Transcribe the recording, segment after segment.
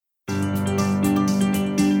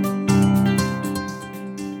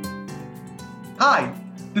Hi,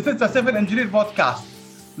 this is the Civil Engineer Podcast.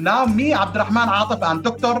 Now me, Abdurrahman Atif, and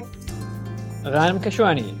Dr. Ghanem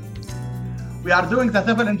Kashwani. We are doing the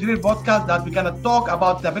Civil Engineer Podcast that we're going to talk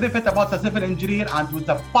about the benefit about the civil engineer, and with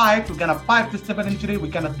the fight, we're going to fight the civil engineer. We're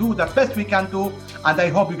going to do the best we can do, and I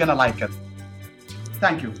hope you're going to like it.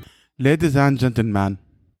 Thank you. Ladies and gentlemen,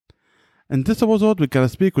 in this episode, we're going to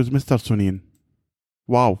speak with Mr. Sunin.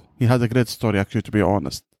 Wow, he has a great story, actually, to be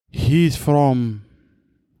honest. He's from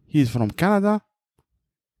Canada.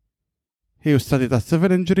 He studied as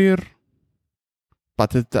civil engineer,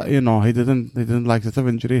 but he didn't like the civil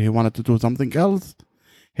engineer. He wanted to do something else.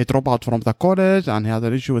 He dropped out from the college, and he had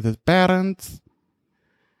an issue with his parents.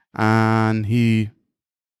 And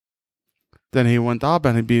then he went up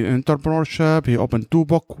and he did entrepreneurship. He opened 2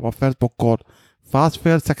 books. A first book called Fast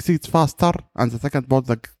Fail Succeeds Faster, and the second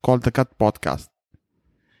book called The Cut Podcast.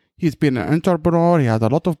 He's been an entrepreneur. He had a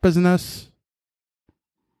lot of business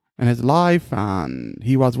in his life, and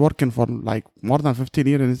he was working for like more than 15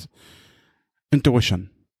 years in his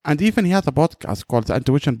intuition. And even he has a podcast called the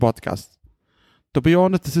Intuition Podcast. To be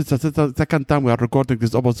honest, this is the second time we are recording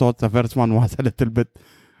this episode. The first one was a little bit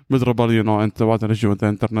miserable, and there was an issue with the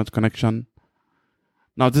internet connection.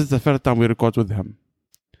 Now this is the first time we record with him.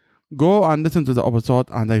 Go and listen to the episode,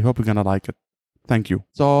 and I hope you're gonna like it. Thank you.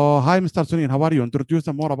 So, hi, Mr. Sunin. How are you? Introduce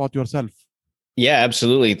them more about yourself. Yeah,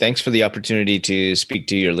 absolutely. Thanks for the opportunity to speak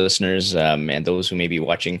to your listeners and those who may be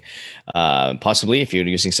watching, possibly if you're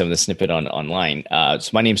using some of the snippet online.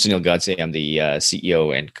 So my name is Sunil Godse. I'm the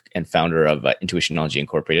CEO and founder of Intuitionology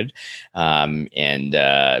Incorporated. And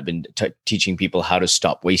I've been teaching people how to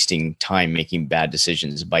stop wasting time making bad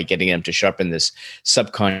decisions by getting them to sharpen this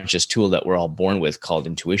subconscious tool that we're all born with called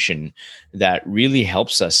intuition that really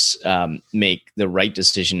helps us make the right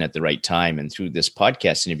decision at the right time. And through this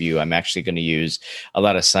podcast interview, I'm actually going to use a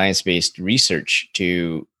lot of science-based research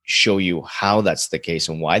to show you how that's the case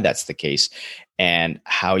and why that's the case, and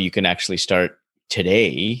how you can actually start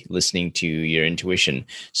today listening to your intuition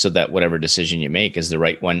so that whatever decision you make is the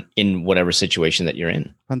right one in whatever situation that you're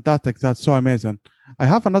in. Fantastic. That's so amazing. I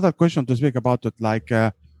have another question to speak about it. Like,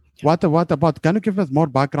 what about, can you give us more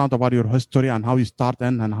background about your history and how you started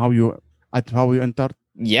and how you entered?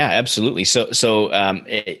 Yeah, absolutely. So,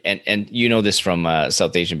 and you know this from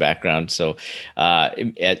South Asian background. So, as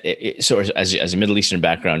a Middle Eastern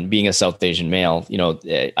background, being a South Asian male,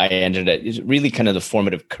 I ended at really kind of the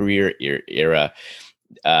formative career era,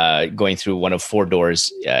 going through one of 4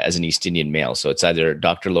 doors as an East Indian male. So it's either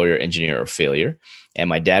doctor, lawyer, engineer, or failure. And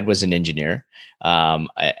my dad was an engineer.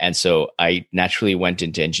 And so I naturally went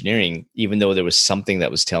into engineering, even though there was something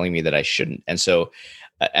that was telling me that I shouldn't. And so,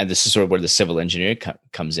 and this is sort of where the civil engineering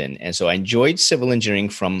comes in. And so I enjoyed civil engineering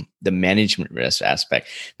from the management risk aspect.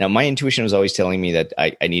 Now, my intuition was always telling me that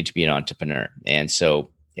I need to be an entrepreneur. And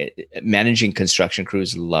so managing construction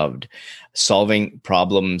crews, loved. Solving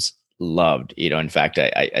problems, loved. In fact,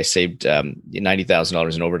 I saved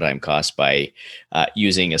 $90,000 in overtime costs by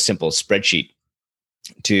using a simple spreadsheet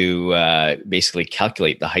to basically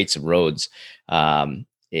calculate the heights of roads.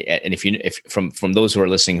 And if from those who are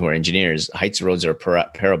listening who are engineers, heights of roads are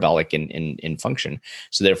parabolic in function.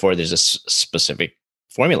 So therefore, there's a specific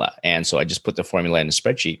formula. And so I just put the formula in a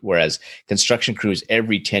spreadsheet. Whereas construction crews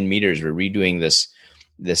every 10 meters were redoing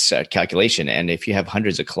this calculation. And if you have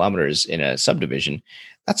hundreds of kilometers in a subdivision,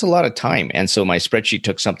 that's a lot of time. And so my spreadsheet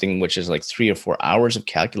took something which is like 3 or 4 hours of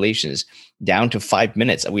calculations down to 5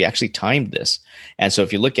 minutes. We actually timed this. And so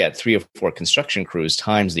if you look at 3 or 4 construction crews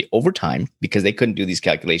times the overtime, because they couldn't do these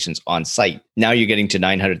calculations on site, now you're getting to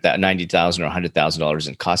 $90,000 or $100,000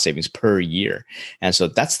 in cost savings per year. And so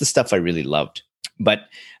that's the stuff I really loved. But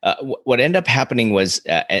what ended up happening was,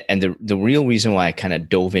 and the real reason why I kind of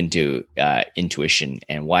dove into intuition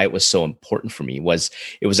and why it was so important for me was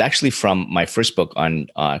it was actually from my first book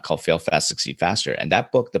called Fail Fast, Succeed Faster. And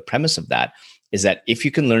that book, the premise of that is that if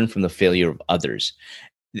you can learn from the failure of others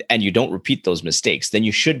and you don't repeat those mistakes, then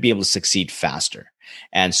you should be able to succeed faster.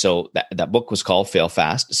 And so that book was called Fail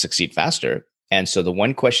Fast, Succeed Faster. And so the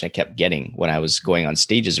one question I kept getting when I was going on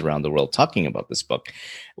stages around the world talking about this book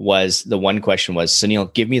was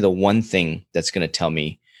Sunil, give me the one thing that's going to tell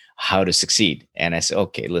me how to succeed. And I said,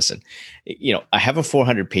 okay, listen, I have a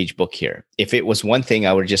 400-page book here. If it was one thing,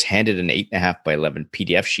 I would have just handed an 8.5 by 11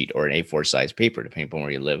 PDF sheet or an A4 size paper, depending upon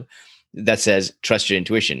where you live, that says, trust your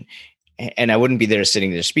intuition. And I wouldn't be there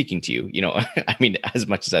sitting there speaking to you, I mean, as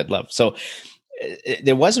much as I'd love. So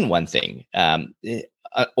there wasn't one thing.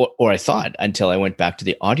 Or I thought, until I went back to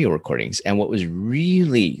the audio recordings. And what was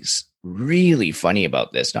really, really funny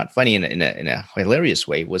about this, not funny in a hilarious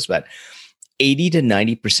way, was that 80 to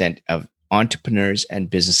 90% of entrepreneurs and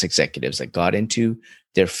business executives that got into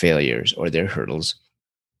their failures or their hurdles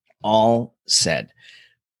all said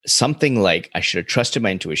something like, I should have trusted my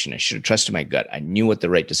intuition. I should have trusted my gut. I knew what the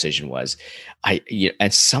right decision was.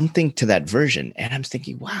 And something to that version. And I'm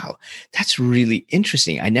thinking, wow, that's really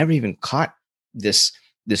interesting. I never even caught this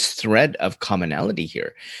thread of commonality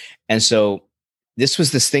here. And so this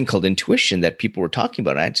was this thing called intuition that people were talking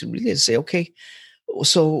about. I had to really say, okay,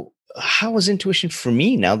 so how was intuition for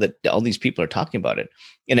me now that all these people are talking about it?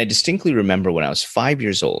 And I distinctly remember when I was 5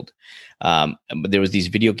 years old, there was these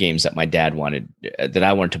video games that my dad wanted, that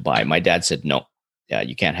I wanted to buy. My dad said, no,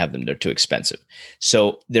 you can't have them. They're too expensive.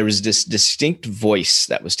 So there was this distinct voice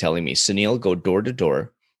that was telling me, Sunil, go door to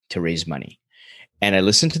door to raise money. And I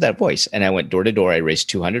listened to that voice and I went door to door. I raised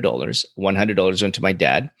 $200. $100 went to my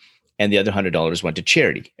dad. And the other $100 went to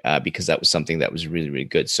charity because that was something that was really, really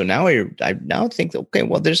good. So now I now think, okay,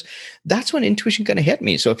 well, that's when intuition kind of hit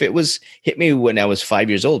me. So if it was hit me when I was 5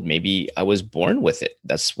 years old, maybe I was born with it.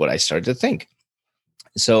 That's what I started to think.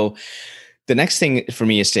 So the next thing for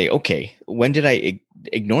me is say, okay, when did I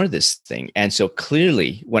ignore this thing? And so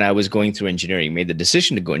clearly when I was going through engineering, made the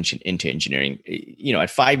decision to go into engineering, at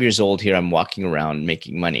 5 years old here, I'm walking around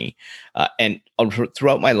making money. And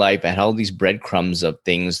throughout my life, I had all these breadcrumbs of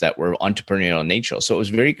things that were entrepreneurial in nature. So it was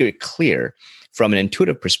very clear from an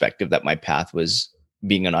intuitive perspective that my path was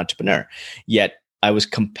being an entrepreneur. Yet I was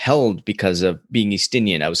compelled because of being East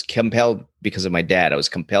Indian. I was compelled because of my dad. I was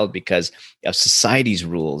compelled because of society's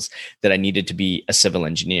rules that I needed to be a civil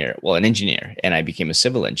engineer, an engineer, and I became a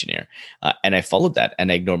civil engineer. And I followed that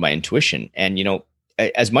and I ignored my intuition. And,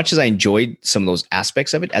 as much as I enjoyed some of those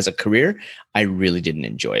aspects of it as a career, I really didn't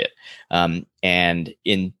enjoy it. And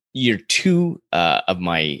in year 2 of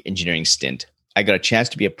my engineering stint, I got a chance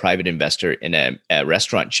to be a private investor in a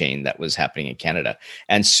restaurant chain that was happening in Canada.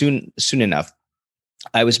 And soon enough,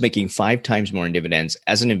 I was making 5 times more in dividends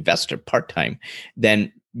as an investor part-time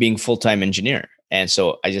than being full-time engineer. And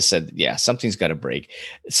so I just said, yeah, something's got to break.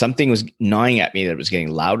 Something was gnawing at me that was getting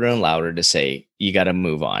louder and louder to say, you got to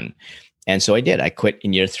move on. And so I did. I quit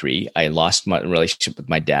in year 3. I lost my relationship with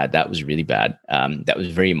my dad. That was really bad. That was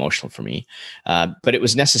very emotional for me, but it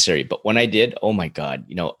was necessary. But when I did, oh my God,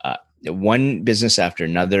 one business after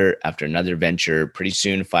another venture, pretty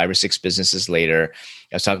soon, 5 or 6 businesses later,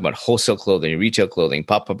 I was talking about wholesale clothing, retail clothing,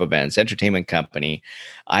 pop-up events, entertainment company.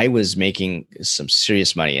 I was making some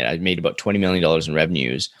serious money, and I made about $20 million in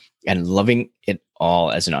revenues and loving it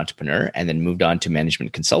all as an entrepreneur, and then moved on to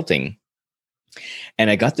management consulting. And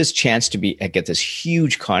I got this chance to get this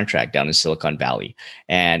huge contract down in Silicon Valley,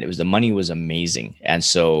 and the money was amazing. And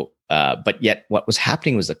so, but yet what was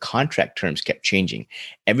happening was the contract terms kept changing.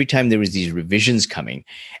 Every time there was these revisions coming,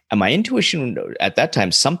 and my intuition at that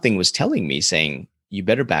time, something was telling me saying, you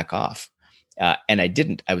better back off. And I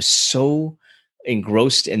didn't. I was so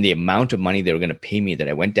engrossed in the amount of money they were going to pay me that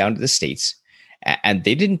I went down to the States, and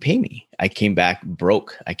they didn't pay me. I came back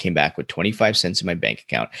broke. I came back with 25 cents in my bank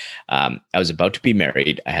account. I was about to be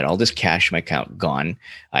married. I had all this cash in my account gone.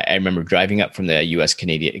 I remember driving up from the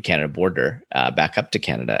US-Canada border back up to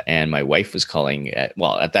Canada, and my wife was calling, at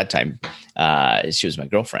that time, she was my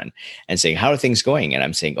girlfriend, and saying, how are things going? And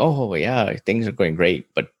I'm saying, oh, yeah, things are going great.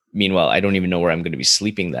 But meanwhile, I don't even know where I'm going to be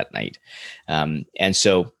sleeping that night. And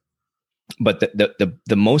so, but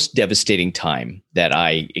the most devastating time that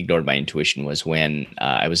I ignored my intuition was when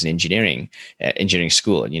I was in engineering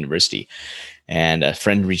school at university. And a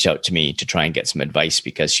friend reached out to me to try and get some advice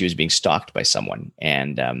because she was being stalked by someone.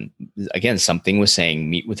 And again, something was saying,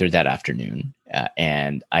 meet with her that afternoon.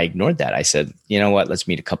 And I ignored that. I said, you know what, let's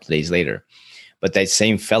meet a couple of days later. But that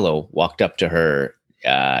same fellow walked up to her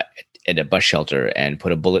at a bus shelter and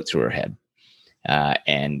put a bullet through her head.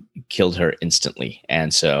 And killed her instantly.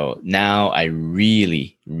 And so now I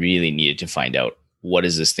really, really needed to find out, what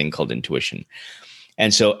is this thing called intuition?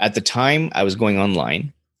 And so at the time I was going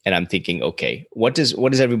online and I'm thinking, okay, what is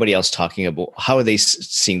everybody else talking about? How are they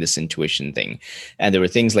seeing this intuition thing? And there were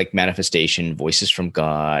things like manifestation, voices from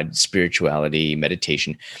God, spirituality,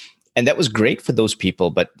 meditation. And that was great for those people,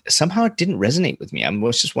 but somehow it didn't resonate with me. I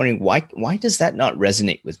was just wondering, why does that not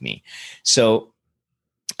resonate with me? So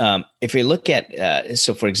if we look at,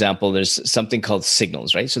 so for example, there's something called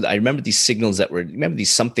signals, right? So I remember these signals these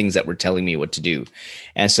somethings that were telling me what to do.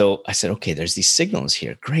 And so I said, okay, there's these signals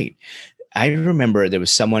here. Great. I remember there was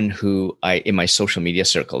someone who in my social media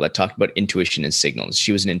circle that talked about intuition and signals.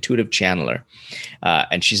 She was an intuitive channeler,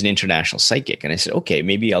 and she's an international psychic. And I said, okay,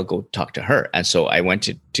 maybe I'll go talk to her. And so I went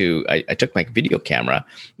I took my video camera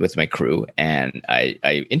with my crew and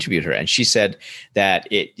I interviewed her. And she said that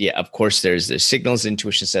of course, there's the signals.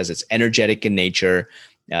 Intuition says it's energetic in nature.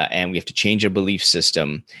 and we have to change our belief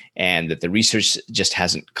system, and that the research just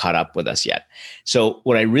hasn't caught up with us yet. So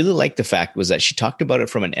what I really liked the fact was that she talked about it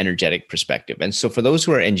from an energetic perspective. And so for those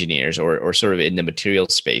who are engineers or sort of in the material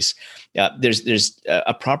space, there's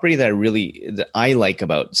a property that I like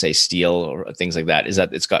about, say, steel or things like that, is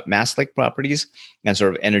that it's got mass-like properties and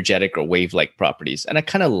sort of energetic or wave-like properties. And I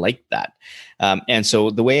kind of like that. And so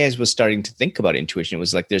the way I was starting to think about intuition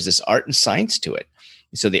was like, there's this art and science to it.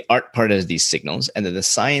 So the art part is these signals, and then the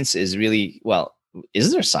science is really, well,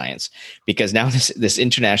 is there science? Because now this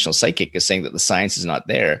international psychic is saying that the science is not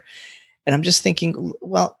there. And I'm just thinking,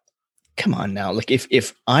 well, come on now. Like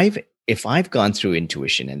if I've gone through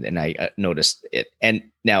intuition and then I noticed it, and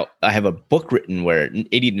now I have a book written where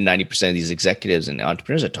 80 to 90% of these executives and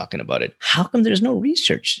entrepreneurs are talking about it, how come there's no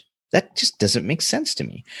research? That just doesn't make sense to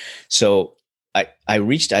me. So I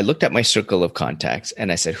looked at my circle of contacts and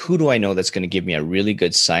I said, who do I know that's going to give me a really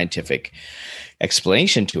good scientific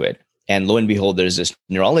explanation to it? And lo and behold, there's this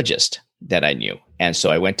neurologist that I knew. And so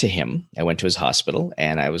I went to him, I went to his hospital,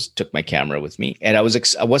 and took my camera with me. And I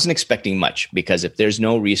wasn't expecting much, because if there's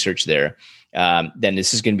no research there, then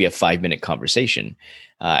this is going to be a 5-minute conversation.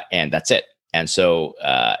 And that's it. And so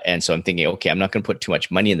I'm thinking, okay, I'm not going to put too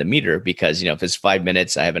much money in the meter, because, if it's 5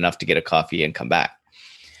 minutes, I have enough to get a coffee and come back.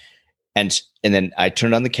 And then I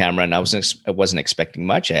turned on the camera, and I wasn't expecting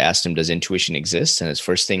much. I asked him, does intuition exist? And his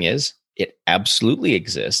first thing is, it absolutely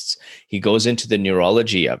exists. He goes into the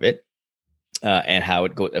neurology of it and how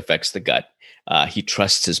it affects the gut. He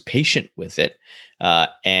trusts his patient with it.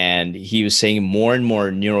 And he was saying more and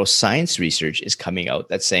more neuroscience research is coming out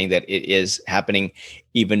that's saying that it is happening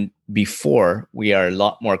even before we are a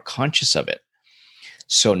lot more conscious of it.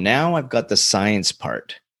 So now I've got the science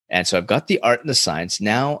part. And so I've got the art and the science.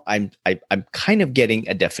 Now I'm kind of getting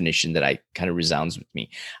a definition that kind of resounds with me.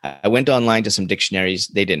 I went online to some dictionaries.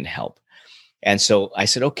 They didn't help. And so I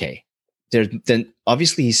said, okay, then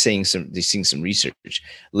obviously he's seeing some research.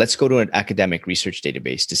 Let's go to an academic research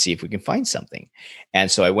database to see if we can find something.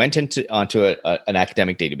 And so I went onto an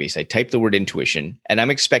academic database. I typed the word intuition, and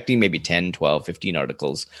I'm expecting maybe 10, 12, 15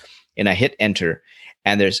 articles. And I hit enter,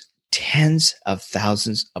 and there's tens of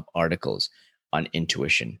thousands of articles on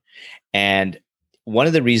intuition. And one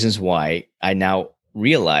of the reasons why I now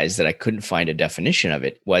realized that I couldn't find a definition of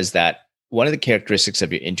it was that one of the characteristics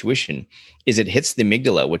of your intuition is it hits the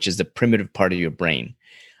amygdala, which is the primitive part of your brain.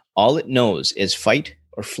 All it knows is fight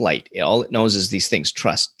or flight. All it knows is these things,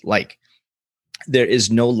 trust, like. There is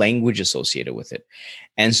no language associated with it.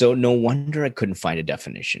 And so no wonder I couldn't find a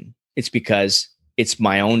definition. It's because it's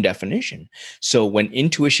my own definition. So when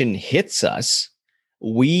intuition hits us,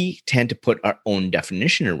 we tend to put our own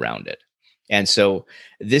definition around it. And so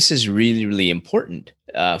this is really, really important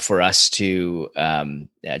for us to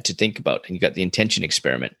think about. And you got the intention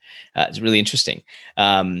experiment. It's really interesting.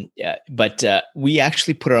 But we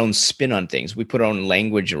actually put our own spin on things. We put our own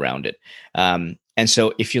language around it. And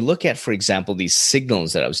so if you look at, for example, these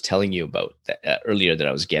signals that I was telling you about earlier that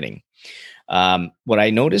I was getting, what I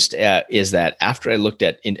noticed is that after I looked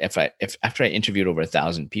at, after I interviewed over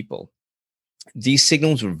 1,000 people, these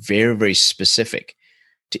signals were very, very specific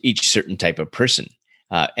to each certain type of person.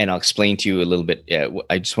 And I'll explain to you a little bit.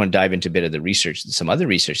 I just want to dive into a bit of the research, some other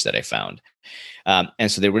research that I found.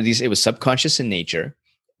 And so there were it was subconscious in nature.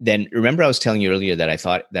 Then remember I was telling you earlier that I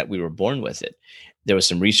thought that we were born with it. There was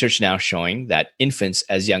some research now showing that infants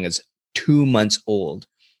as young as 2 months old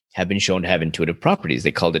have been shown to have intuitive properties.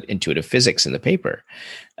 They called it intuitive physics in the paper.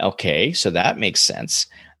 Okay, so that makes sense.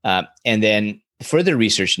 And then further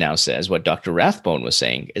research now says what Dr. Rathbone was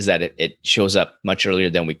saying is that it shows up much earlier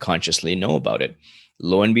than we consciously know about it.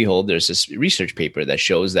 Lo and behold, there's this research paper that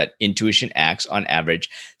shows that intuition acts on average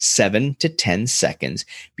 7 to 10 seconds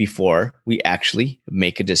before we actually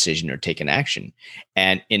make a decision or take an action.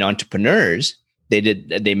 And in entrepreneurs,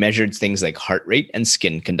 they measured things like heart rate and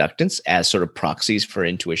skin conductance as sort of proxies for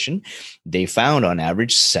intuition. They found on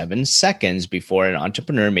average 7 seconds before an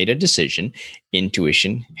entrepreneur made a decision,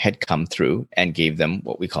 intuition had come through and gave them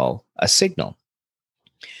what we call a signal.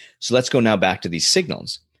 So let's go now back to these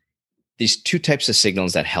signals. These two types of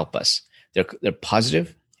signals that help us. They're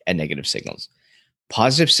positive and negative signals.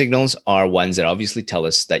 Positive signals are ones that obviously tell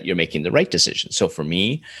us that you're making the right decision. So for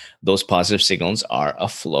me, those positive signals are a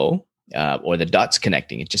flow, or the dots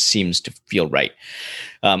connecting. It just seems to feel right.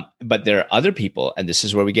 But there are other people, and this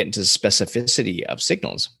is where we get into the specificity of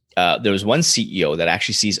signals. There was one CEO that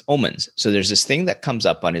actually sees omens. So there's this thing that comes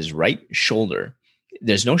up on his right shoulder.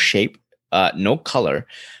 There's no shape. no color,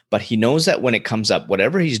 but he knows that when it comes up,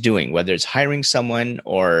 whatever he's doing, whether it's hiring someone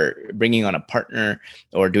or bringing on a partner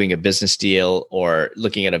or doing a business deal or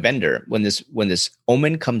looking at a vendor, when this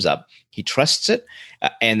omen comes up, he trusts it,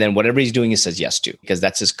 and then whatever he's doing, he says yes to, because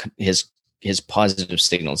that's his positive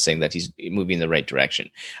signal saying that he's moving in the right direction.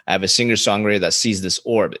 I have a singer-songwriter that sees this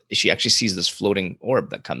orb. She actually sees this floating orb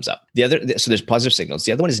that comes up. So there's positive signals.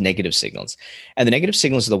 The other one is negative signals. And the negative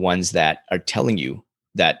signals are the ones that are telling you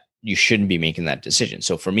that you shouldn't be making that decision.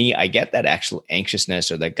 So for me, I get that actual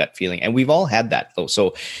anxiousness or that gut feeling. And we've all had that though.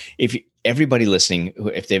 So everybody listening,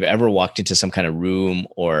 if they've ever walked into some kind of room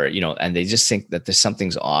or, and they just think that there's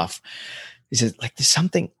something's off, he says like, there's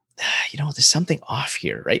something off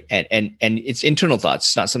here. Right. And it's internal thoughts.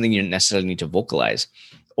 It's not something you necessarily need to vocalize,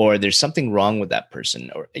 or there's something wrong with that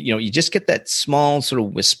person, or, you just get that small sort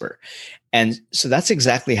of whisper. And so that's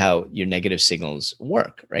exactly how your negative signals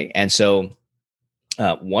work. Right. And so,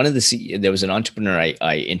 there was an entrepreneur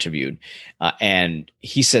I interviewed, and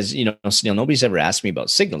he says, Sunil, nobody's ever asked me about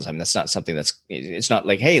signals. I mean, that's not something it's not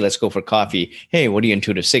like, hey, let's go for coffee. Hey, what are your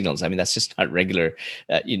intuitive signals? I mean, that's just not regular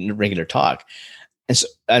talk.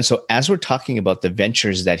 And so as we're talking about the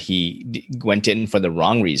ventures that he went in for the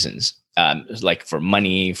wrong reasons, like for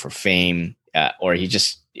money, for fame, or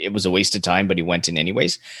it was a waste of time, but he went in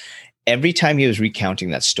anyways. Every time he was recounting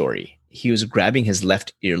that story, he was grabbing his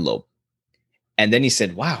left earlobe. And then he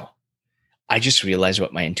said, wow, I just realized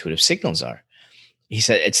what my intuitive signals are. He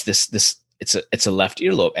said, it's a left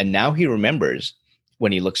earlobe. And now he remembers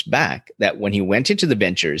when he looks back that when he went into the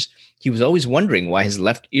ventures, he was always wondering why his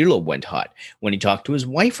left earlobe went hot. When he talked to his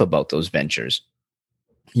wife about those ventures,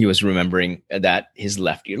 he was remembering that his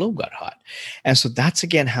left earlobe got hot. And so that's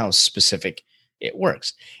again how specific it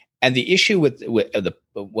works. And the issue with the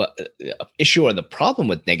issue or the problem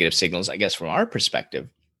with negative signals, I guess, from our perspective,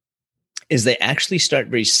 is they actually start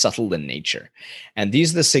very subtle in nature. And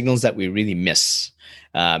these are the signals that we really miss.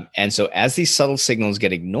 And so as these subtle signals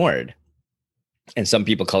get ignored, and some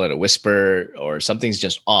people call it a whisper or something's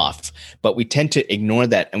just off, but we tend to ignore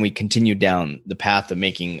that and we continue down the path of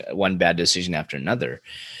making one bad decision after another.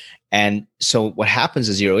 And so what happens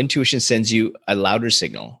is your intuition sends you a louder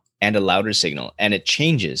signal, and it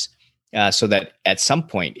changes so that at some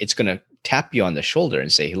point it's going to tap you on the shoulder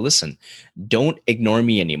and say, hey, listen, don't ignore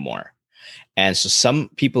me anymore. And so some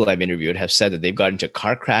people I've interviewed have said that they've got into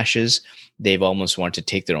car crashes. They've almost wanted to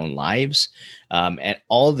take their own lives. And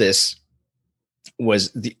all this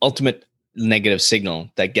was the ultimate negative signal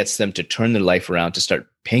that gets them to turn their life around, to start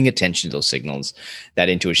paying attention to those signals that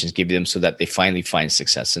intuitions give them so that they finally find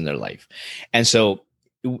success in their life. And so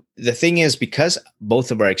the thing is, because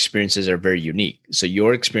both of our experiences are very unique, so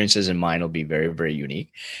your experiences and mine will be very, very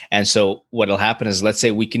unique. And so what will happen is, let's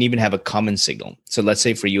say we can even have a common signal. So let's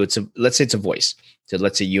say for you, let's say it's a voice. So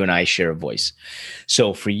let's say you and I share a voice.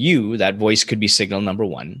 So for you, that voice could be signal number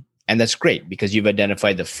one. And that's great because you've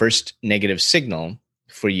identified the first negative signal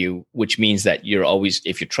for you, which means that you're always,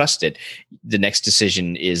 if you trust it, the next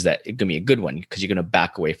decision is that it's going to be a good one because you're going to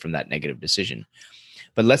back away from that negative decision.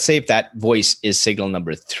 But let's say if that voice is signal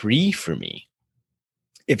number 3 for me,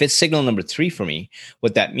 if it's signal number 3 for me,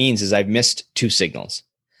 what that means is I've missed 2 signals.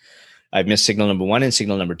 I've missed signal number 1 and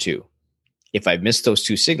signal number 2. If I've missed those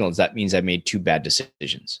 2 signals, that means I made 2 bad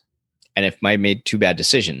decisions. And if I made 2 bad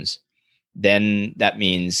decisions, then that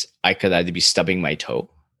means I could either be stubbing my toe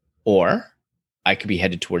or I could be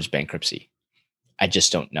headed towards bankruptcy. I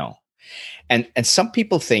just don't know. And some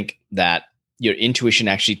people think that your intuition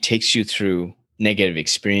actually takes you through negative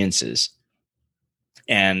experiences,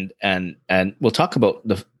 and we'll talk about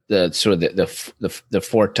the sort of the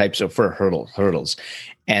 4 types of hurdles.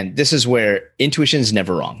 And this is where intuition is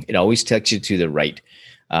never wrong. It always takes you to the right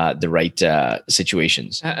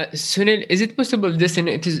situations. Sunil, is it possible this, and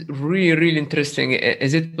it is really, really interesting,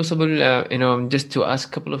 is it possible just to ask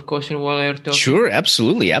a couple of questions while you're talking? Sure,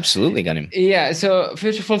 absolutely Ganim. Yeah, so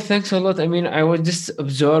first of all, thanks a lot. I mean, I was just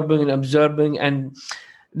absorbing, and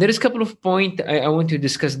there is a couple of points I want to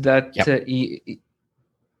discuss that. Yep.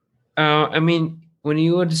 I mean, when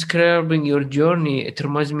you were describing your journey, it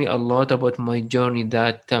reminds me a lot about my journey,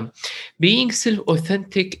 that being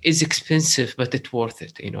self-authentic is expensive, but it's worth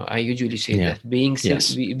it. I usually say that being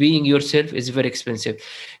yourself is very expensive.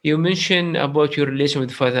 You mentioned about your relation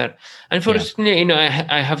with father. Unfortunately,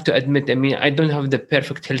 I have to admit, I mean, I don't have the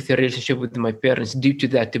perfect healthy relationship with my parents due to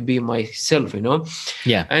that, to be myself,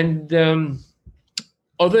 Yeah. And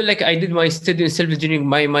although like I did my study in self-engineering,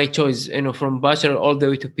 my choice, from bachelor all the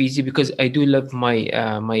way to PhD, because I do love my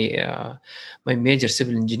major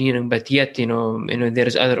civil engineering, but yet there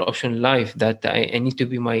is other option in life that I need to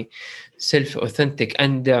be my self authentic.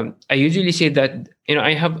 And I usually say that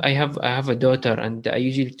I have a daughter, and I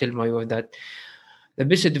usually tell my wife that the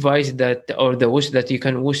best advice or the wish that you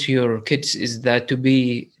can wish your kids is that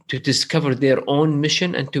to discover their own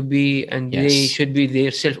mission, and they should be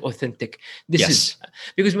their self authentic. This is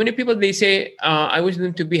because many people, they say, I wish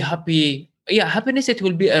them to be happy. Yeah, happiness, it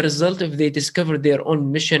will be a result if they discover their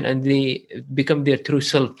own mission and they become their true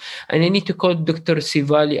self. And I need to call Dr.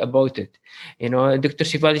 Sivali about it. Dr.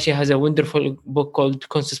 Sivali, she has a wonderful book called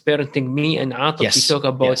Conscious Parenting. Me and Atif, we talk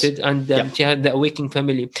about it, and she had the Awakening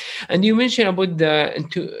Family. And you mentioned about the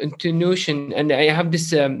intuition, and I have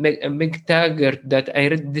this Meg Taggart that I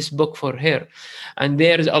read this book for her. And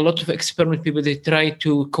there's a lot of experiment people, they try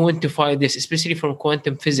to quantify this, especially from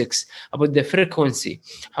quantum physics, about the frequency,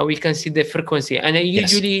 how we can see the frequency. And I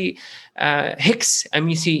usually Hicks,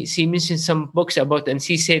 she mentioned some books about, and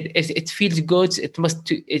she said if it feels good,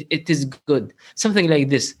 it is good, something like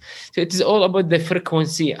this. So it is all about the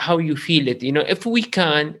frequency, how you feel it. If we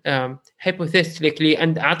can hypothetically,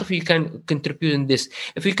 and Atif, you can contribute in this,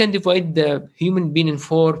 if we can divide the human being in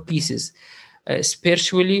 4 pieces,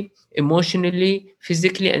 spiritually, emotionally,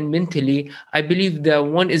 physically, and mentally, I believe the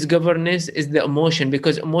one is governance, is the emotion,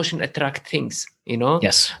 because emotion attract things.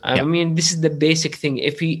 Yes. This is the basic thing.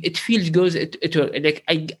 If it feels good, it will. Like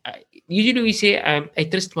I usually we say, I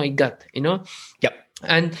trust my gut. Yep.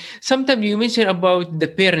 And sometimes you mention about the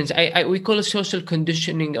parents. We call it social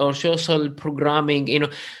conditioning or social programming.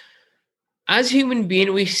 As human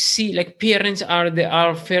being, we see like parents are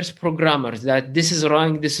our first programmers, that this is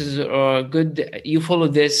wrong, this is good, you follow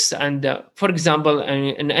this. And for example,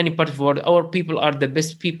 in any part of the world, our people are the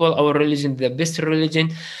best people, our religion the best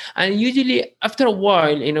religion. And usually after a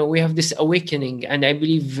while, we have this awakening. And I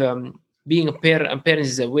believe being a parent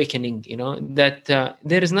is awakening, that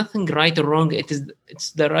there is nothing right or wrong.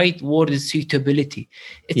 It's the right word is suitability.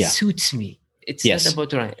 It suits me. It's not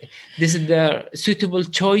about right. This is the suitable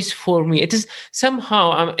choice for me. It is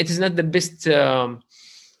somehow, it is not the best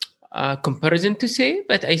comparison to say,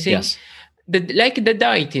 but I think like the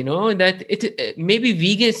diet, that it maybe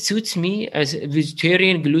vegan suits me as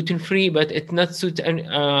vegetarian, gluten-free, but it not suit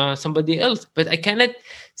somebody else. But I cannot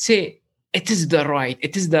say it is the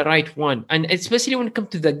right one. And especially when it comes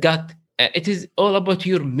to the gut, it is all about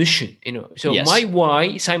your mission, So my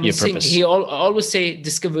why, Simon Singh, he always say,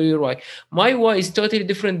 discover your why. My why is totally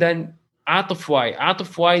different than Atif why.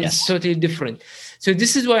 Atif why is totally different. So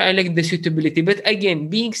this is why I like the suitability. But again,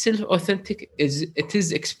 being self-authentic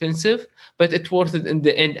is expensive, but it's worth it in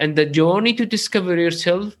the end. And the journey to discover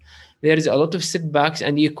yourself, there is a lot of setbacks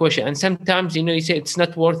and you question. And sometimes, you say it's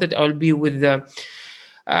not worth it. I'll be with the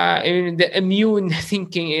immune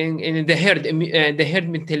thinking in the herd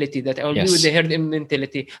mentality, that I'll be with the herd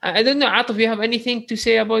mentality. I don't know, Atif, you have anything to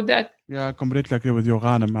say about that? Yeah, I completely agree with you,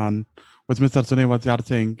 Ghanem, and with Mr. Sunneen, what you are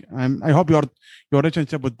saying. I hope your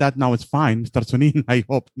relationship with that now is fine, Mr. Sunneen. I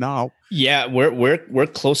hope now. Yeah, we're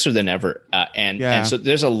closer than ever, and so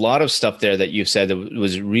there's a lot of stuff there that you said that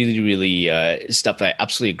was really, really stuff that I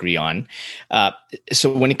absolutely agree on.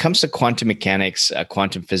 So when it comes to quantum mechanics,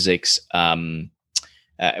 quantum physics,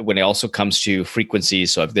 when it also comes to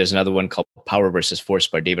frequencies, so if there's another one called Power versus Force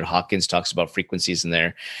by David Hawkins, talks about frequencies in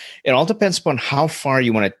there. It all depends upon how far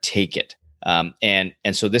you want to take it. And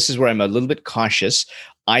so this is where I'm a little bit cautious.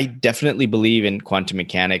 I definitely believe in quantum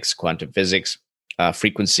mechanics, quantum physics,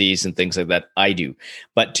 frequencies and things like that. I do.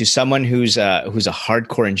 But to someone who's a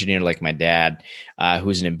hardcore engineer like my dad,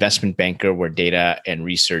 who's an investment banker where data and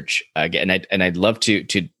research, and I'd love to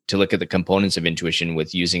look at the components of intuition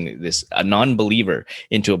with using a non-believer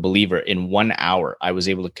into a believer in 1 hour. I was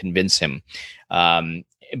able to convince him.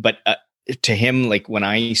 But to him, like when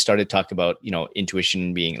I started talking about,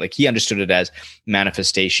 intuition being like, he understood it as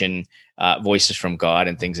manifestation, voices from God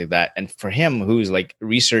and things like that. And for him, who's like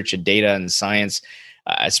research and data and science,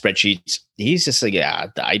 spreadsheets, he's just like,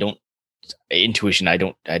 intuition, I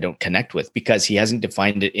don't connect with, because he hasn't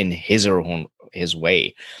defined it in his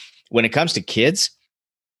way. When it comes to kids,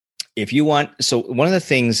 so one of the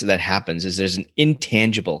things that happens is there's an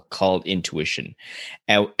intangible called intuition.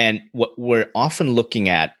 And what we're often looking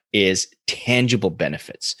at is tangible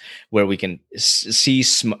benefits, where we can see,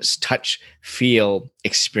 touch, feel,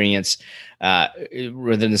 experience,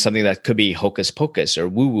 rather than something that could be hocus pocus or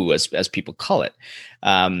woo woo, as people call it.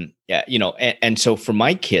 And so for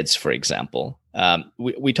my kids, for example,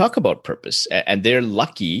 we talk about purpose, and they're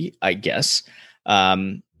lucky, I guess,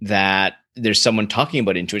 that there's someone talking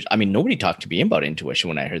about intuition. I mean, nobody talked to me about intuition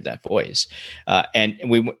when I heard that voice. And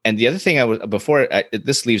the other thing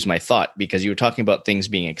this leaves my thought, because you were talking about things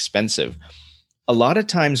being expensive. A lot of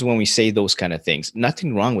times when we say those kind of things,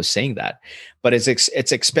 nothing wrong with saying that, but it's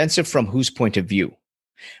expensive from whose point of view.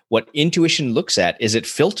 What intuition looks at is it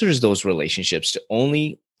filters those relationships to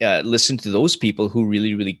only listen to those people who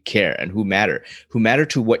really, really care and who matter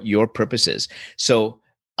to what your purpose is. So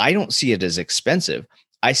I don't see it as expensive.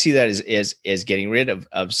 I see that as getting rid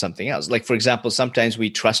of something else. Like, for example, sometimes we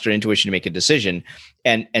trust our intuition to make a decision.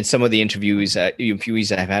 And some of the interviewees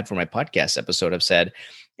that I've had for my podcast episode have said,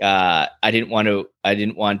 I didn't want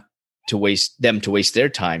to waste their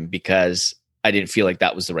time because I didn't feel like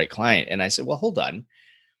that was the right client. And I said, well, hold on.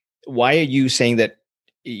 Why are you saying that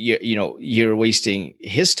you're wasting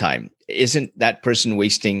his time? Isn't that person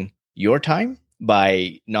wasting your time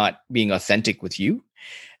by not being authentic with you?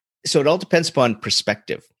 So it all depends upon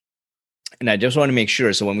perspective. And I just want to make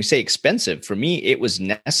sure. So when we say expensive, for me, it was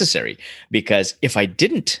necessary, because if I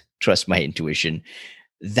didn't trust my intuition,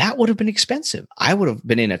 that would have been expensive. I would have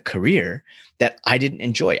been in a career that I didn't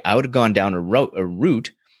enjoy. I would have gone down a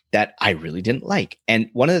route that I really didn't like. And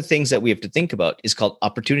one of the things that we have to think about is called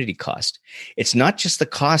opportunity cost. It's not just the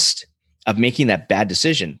cost of making that bad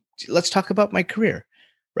decision. Let's talk about my career,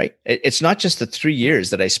 right? It's not just the 3 years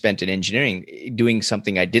that I spent in engineering doing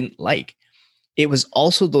something I didn't like. It was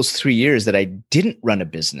also those 3 years that I didn't run a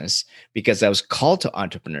business because I was called to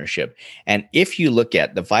entrepreneurship. And if you look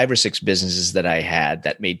at the 5 or 6 businesses that I had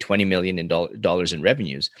that made $20 million in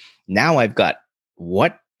revenues, now I've got,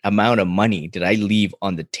 what amount of money did I leave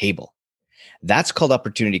on the table? That's called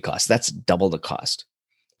opportunity cost. That's double the cost.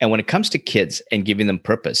 And when it comes to kids and giving them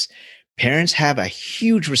purpose, parents have a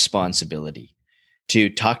huge responsibility to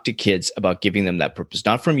talk to kids about giving them that purpose,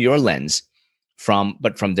 not from your lens,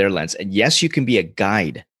 but from their lens. And yes, you can be a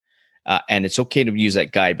guide, and it's okay to use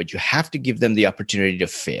that guide, but you have to give them the opportunity to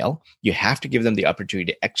fail. You have to give them the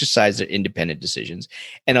opportunity to exercise their independent decisions.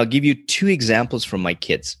 And I'll give you 2 examples from my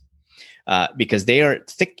kids, because they are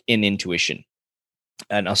thick in intuition.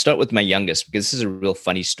 And I'll start with my youngest, because this is a real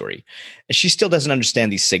funny story. She still doesn't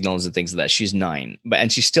understand these signals and things like that. She's 9,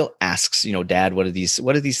 and she still asks, Dad, what are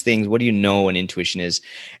these things? What do you know what intuition is?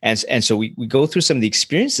 And so we go through some of the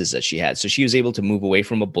experiences that she had. So she was able to move away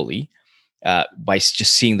from a bully by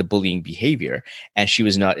just seeing the bullying behavior. And she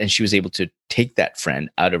was able to take that friend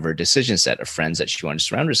out of her decision set of friends that she wanted to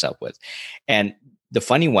surround herself with. And the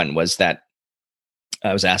funny one was that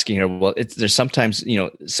I was asking her, well, there's sometimes,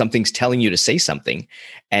 something's telling you to say something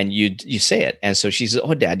and you say it. And so she says,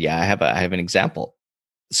 oh, Dad, yeah, I have an example.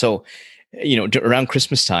 So, around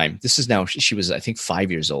Christmas time, this is now, she was, I think, 5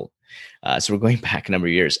 years old. So we're going back a number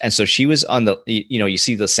of years. And so she was on the, you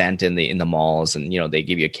see the Santa in the malls, and, they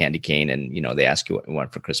give you a candy cane, and, they ask you what you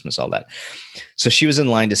want for Christmas, all that. So she was in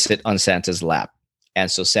line to sit on Santa's lap. And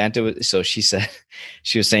so she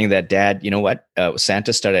was saying that, Dad, you know what?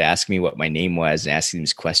 Santa started asking me what my name was and asking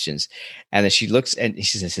these questions. And then she looks and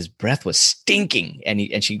she says, his breath was stinking.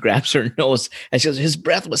 And she grabs her nose and she goes, his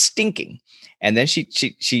breath was stinking. And then she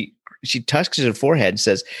touches her forehead and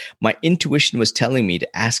says, my intuition was telling me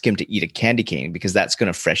to ask him to eat a candy cane because that's going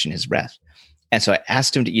to freshen his breath. And so I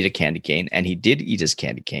asked him to eat a candy cane, and he did eat his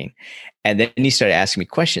candy cane. And then he started asking me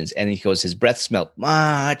questions, and he goes, his breath smelled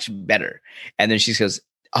much better. And then she goes,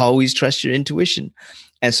 always trust your intuition.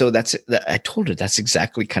 And so I told her that's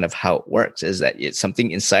exactly kind of how it works, is that it's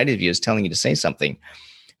something inside of you is telling you to say something.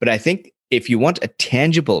 But I think if you want a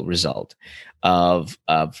tangible result of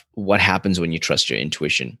what happens when you trust your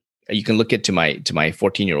intuition, you can look at to my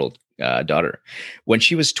 14-year-old daughter. When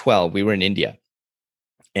she was 12, we were in India.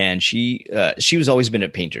 And she was always been a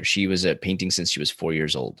painter. She was painting since she was 4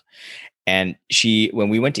 years old. And when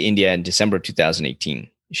we went to India in December of 2018,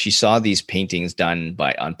 she saw these paintings done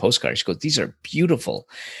on postcards. She goes, these are beautiful.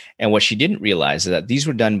 And what she didn't realize is that these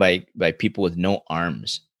were done by people with no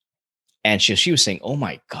arms. And she was saying, oh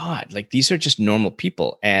my God, like these are just normal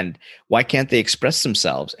people. And why can't they express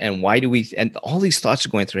themselves? And and all these thoughts are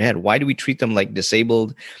going through her head. Why do we treat them like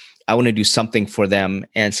disabled? I want to do something for them.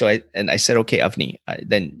 And so I said, okay, Avni,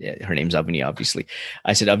 then her name's Avni, obviously.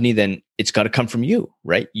 I said, Avni, then it's got to come from you,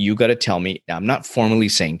 right? You got to tell me. I'm not formally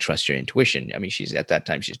saying trust your intuition. I mean, at that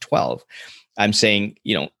time, she's 12. I'm saying,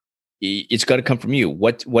 it's got to come from you.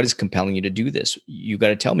 What is compelling you to do this? You got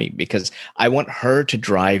to tell me, because I want her to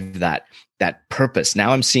drive that purpose.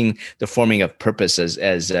 Now I'm seeing the forming of purpose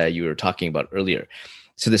as you were talking about earlier.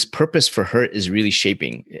 So this purpose for her is really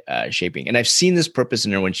shaping. And I've seen this purpose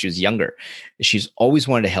in her when she was younger. She's always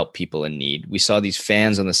wanted to help people in need. We saw these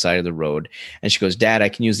fans on the side of the road, and she goes, "Dad, I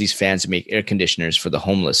can use these fans to make air conditioners for the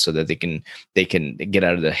homeless so that they can get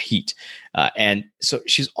out of the heat." And so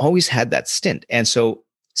she's always had that stint. And so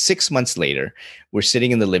 6 months later, we're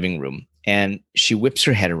sitting in the living room, and she whips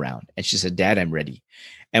her head around, and she said, "Dad, I'm ready."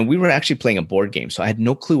 And we were actually playing a board game, so I had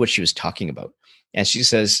no clue what she was talking about. And she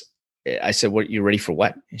says, I said, "What, you're ready for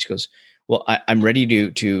what?" And she goes, "Well, I'm ready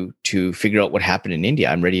to figure out what happened in India.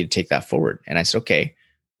 I'm ready to take that forward." And I said, "Okay,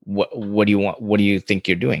 what do you want? What do you think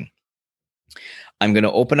you're doing?" "I'm going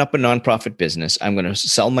to open up a nonprofit business. I'm going to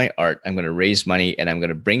sell my art. I'm going to raise money, and I'm going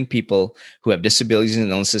to bring people who have disabilities and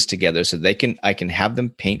illnesses together so I can have them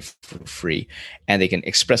paint for free, and they can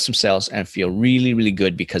express themselves and feel really, really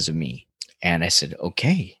good because of me." And I said,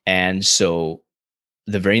 "Okay." And so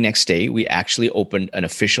the very next day, we actually opened an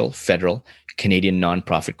official federal Canadian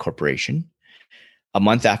nonprofit corporation. A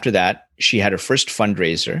month after that, she had her first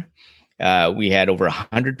fundraiser. We had over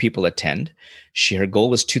 100 people attend. Her goal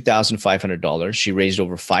was $2,500. She raised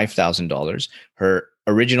over $5,000. Her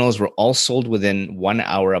originals were all sold within 1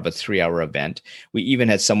 hour of a 3-hour event. We even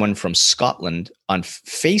had someone from Scotland on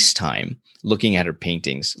FaceTime looking at her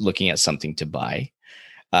paintings, looking at something to buy.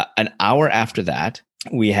 An hour after that,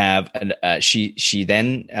 we have she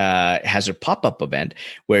then has her pop-up event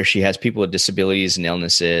where she has people with disabilities and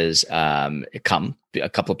illnesses come. A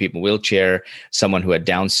couple of people in wheelchair, someone who had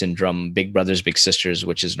Down syndrome, Big Brothers Big Sisters,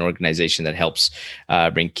 which is an organization that helps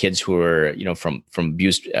bring kids who are from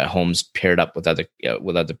abused homes paired up with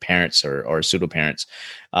other parents or pseudo parents.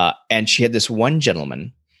 And she had this one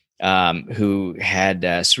gentleman who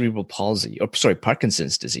had cerebral palsy,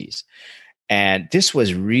 Parkinson's disease, and this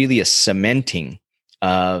was really a cementing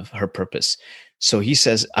of her purpose. So he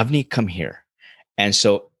says, "Avni, come here." And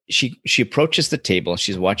so she approaches the table.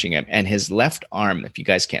 She's watching him, and his left arm, if you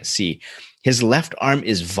guys can't see, his left arm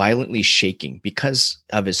is violently shaking because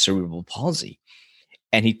of his cerebral palsy.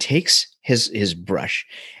 And he takes his brush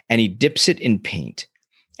and he dips it in paint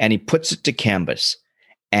and he puts it to canvas,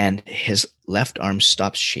 and his left arm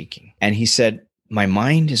stops shaking. And he said, "My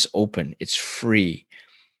mind is open. It's free."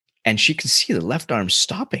 And she can see the left arm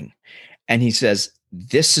stopping. And he says,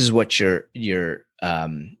 "This is what your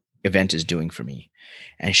event is doing for me."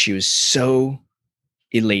 And she was so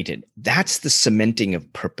elated. That's the cementing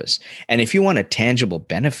of purpose. And if you want a tangible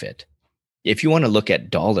benefit, if you want to look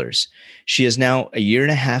at dollars, she is now a year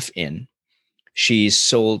and a half in. She's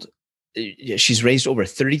raised over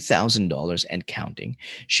 $30,000 and counting.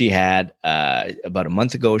 She had about a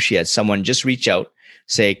month ago, she had someone just reach out,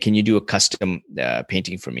 say, "Can you do a custom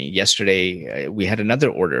painting for me?" Yesterday, we had another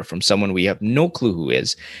order from someone we have no clue who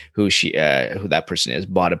that person is,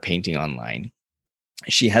 bought a painting online.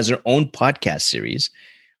 She has her own podcast series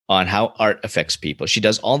on how art affects people. She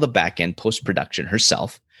does all the back-end post-production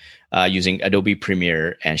herself using Adobe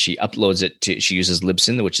Premiere, and she uploads it she uses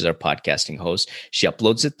Libsyn, which is our podcasting host. She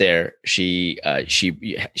uploads it there. She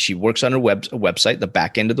works on her website, the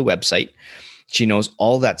back end of the website. She knows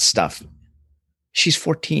all that stuff. She's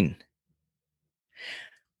 14.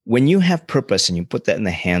 When you have purpose and you put that in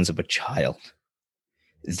the hands of a child,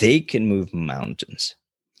 they can move mountains.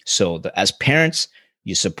 So as parents,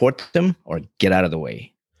 you support them or get out of the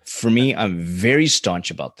way. For me, I'm very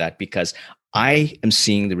staunch about that because I am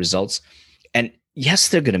seeing the results. And yes,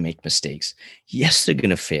 they're going to make mistakes. Yes, they're going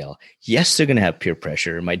to fail. Yes, they're going to have peer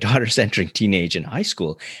pressure. My daughter's entering teenage and high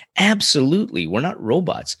school. Absolutely. We're not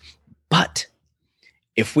robots. But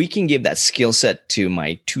if we can give that skill set to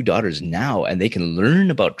my 2 daughters now, and they can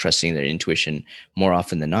learn about trusting their intuition more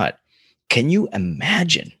often than not, can you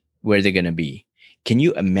imagine where they're going to be? Can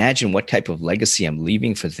you imagine what type of legacy I'm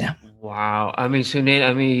leaving for them? Wow. I mean,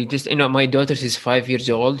 Sunil, just, my daughter is 5 years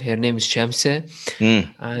old. Her name is Shamsa.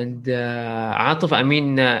 And Atif,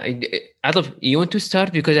 Atif, you want to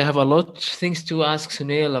start? Because I have a lot of things to ask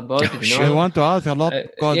Sunil about it. I want to ask a lot.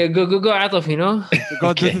 Yeah, go, Atif,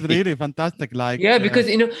 Because this is really fantastic. Because,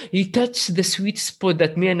 you touch the sweet spot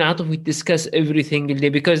that me and Atif, we discuss every single day.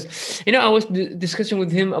 Because, I was discussing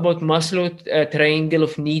with him about Maslow triangle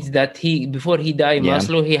of needs that before he died,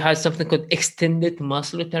 Maslow, he has something called extended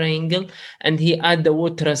Maslow triangle. And he add the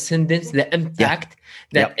word transcendence, the impact.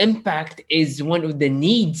 That impact is one of the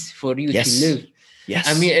needs for you to live. Yes.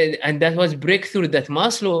 And that was breakthrough that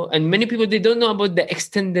Maslow, and many people, they don't know about the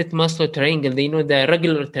extended Maslow triangle. They know the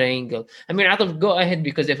regular triangle. Atif, go ahead,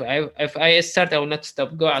 because if I start, I will not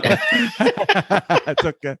stop. Go, Atif. It's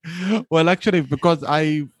okay. Well, actually, because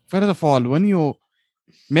first of all, when you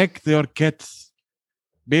make your kids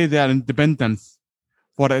be their independence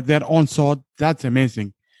for their own soul, that's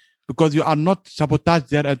amazing. because you are not sabotage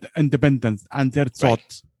their independence and their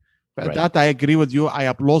thoughts. Right. That I agree with you. I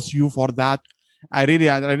applaud you for that. I really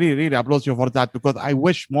applaud you for that, because I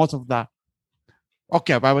wish most of the.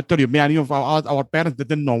 Okay, but I will tell you, me and you, our parents, they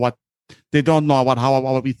didn't know what. They don't know about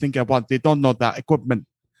how we think about. They don't know the equipment,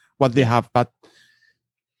 what they have. But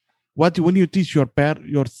when you teach your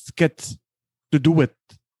kids to do it,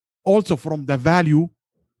 also from the value,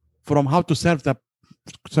 from how to serve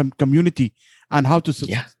some community and how to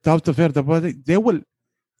serve the body, they will.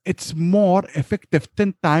 It's more effective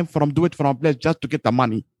 10 times from do it from a place just to get the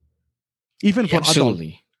money. Even for adults.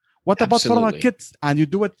 What about for our kids? And you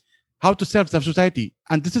do it how to serve the society.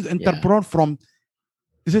 And this is entrepreneur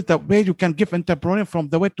this is the way you can give entrepreneur from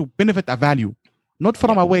the way to benefit a value, not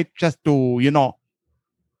from a way just to,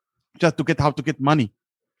 just to get how to get money.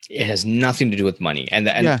 It has nothing to do with money. And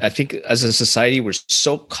I think as a society, we're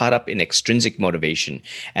so caught up in extrinsic motivation,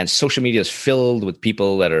 and social media is filled with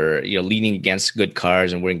people that are, leaning against good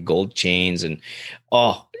cars and wearing gold chains. And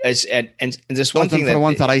there's one thing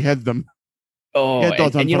that I had them. Oh,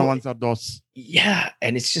 those. Yeah.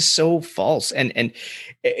 And it's just so false. And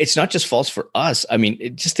it's not just false for us. I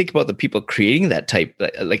mean, just think about the people creating that type.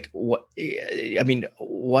 Like what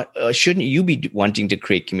shouldn't you be wanting to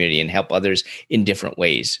create community and help others in different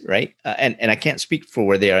ways? Right. And I can't speak for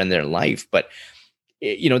where they are in their life, but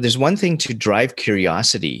there's one thing to drive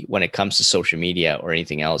curiosity when it comes to social media or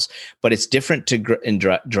anything else, but it's different to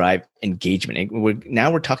drive engagement. And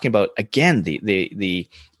we're talking about, again, the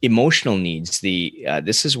emotional needs.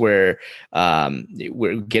 This is where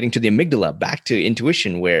we're getting to the amygdala, back to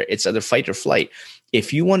intuition, where it's either fight or flight.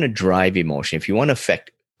 If you want to drive emotion, if you want to affect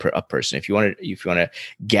a person, if you want to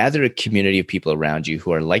gather a community of people around you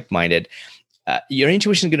who are like-minded, your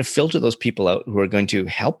intuition is going to filter those people out who are going to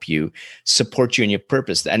help you, support you in your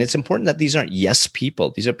purpose. And it's important that these aren't yes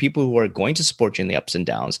people. These are people who are going to support you in the ups and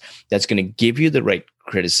downs. That's going to give you the right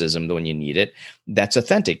criticism when you need it. That's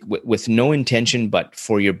authentic, with no intention but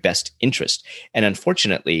for your best interest. And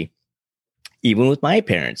unfortunately, even with my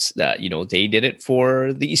parents, they did it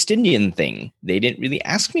for the East Indian thing. They didn't really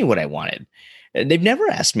ask me what I wanted. They've never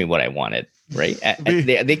asked me what I wanted, right?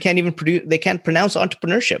 They can't even they can't pronounce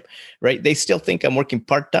entrepreneurship, right? They still think I'm working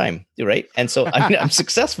part-time, right? And so I'm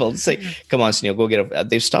successful. Say, come on, Sunil, go get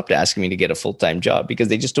they've stopped asking me to get a full-time job because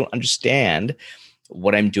they just don't understand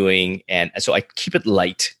what I'm doing. And so I keep it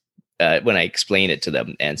light when I explain it to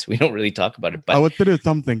them. And so we don't really talk about it. But I would tell you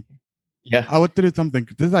something. Yeah. I would tell you something.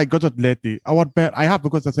 This I got it lately. I have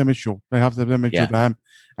because the same issue. I have the same issue. Yeah.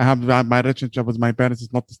 I have my relationship with my parents is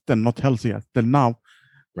still not healthy still now,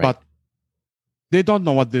 but they don't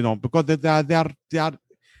know what they know because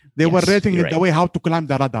they were raising it the way how to climb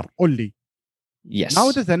the ladder only. Yes. Now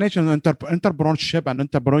it is a nation of entrepreneurship and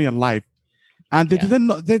entrepreneurial life, and they didn't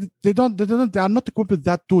know, they are not equipped with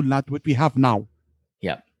that tool that what we have now.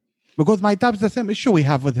 Yeah. Because my dad is the same issue we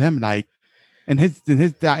have with him, like. In his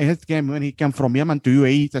game when he came from Yemen to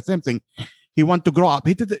UAE, it's the same thing. He want to grow up.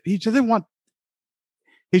 He just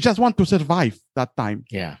want to survive that time.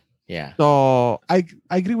 Yeah. So I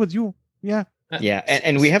agree with you. Yeah. Yeah,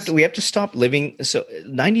 and we have to stop living. So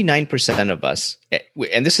 99% of us,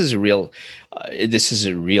 and this is a real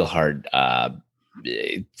hard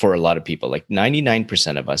for a lot of people. Like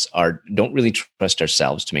 99% of us don't really trust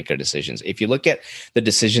ourselves to make our decisions. If you look at the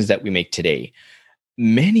decisions that we make today,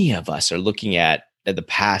 many of us are looking at the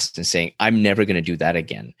past and saying, I'm never going to do that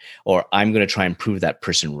again, or I'm going to try and prove that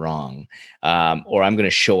person wrong, or I'm going to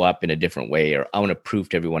show up in a different way, or I want to prove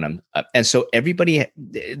to everyone and so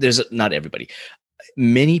not everybody.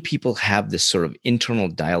 Many people have this sort of internal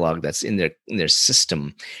dialogue that's in their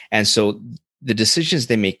system. And so the decisions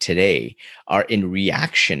they make today are in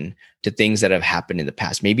reaction to things that have happened in the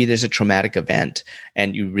past. Maybe there's a traumatic event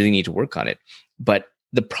and you really need to work on it. But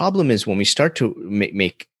the problem is when we start to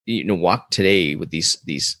walk today with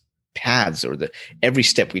these paths, or every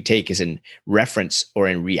step we take is in reference or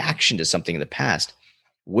in reaction to something in the past.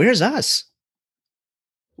 Where's us?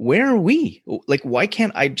 Where are we? Like, why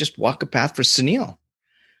can't I just walk a path for Sunil?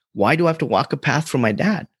 Why do I have to walk a path for my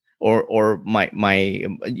dad? Or my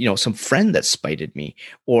some friend that spited me,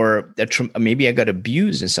 or maybe I got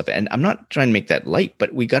abused and stuff. And I'm not trying to make that light,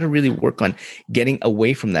 but we got to really work on getting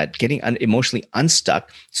away from that, getting emotionally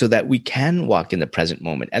unstuck, so that we can walk in the present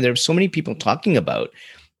moment. And there are so many people talking about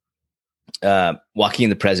walking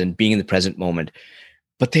in the present, being in the present moment,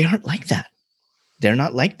 but they aren't like that. They're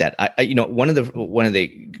not like that. One of the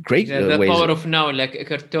great the ways. Power of now, like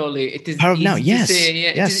Eckhart Tolle. It is power of now. Yes. To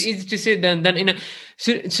say, yes. It is easy to say than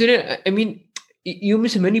So I mean, you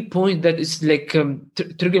miss many points that is like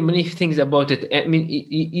trigger many things about it. I mean,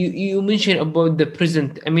 you mentioned about the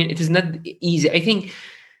present. I mean, it is not easy. I think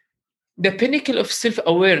the pinnacle of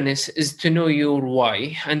self-awareness is to know your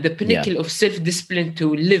why, and the pinnacle of self-discipline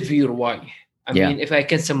to live your why. I mean, if I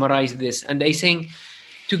can summarize this, and I think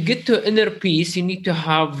to get to inner peace, you need to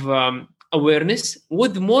have awareness.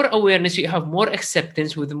 With more awareness, you have more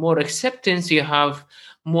acceptance. With more acceptance, you have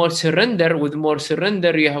more surrender. With more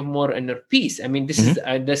surrender, you have more inner peace. I mean, this is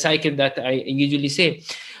the cycle that I usually say.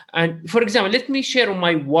 And for example, let me share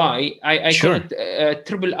my why. I call it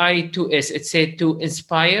triple I2S. It said to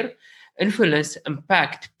inspire, influence,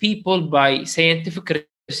 impact people by scientific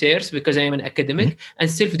research, because I am an academic, and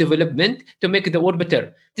self-development to make the world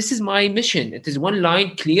better. This is my mission. It is one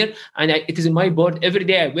line, clear, and it is in my board. Every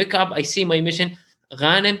day I wake up, I see my mission.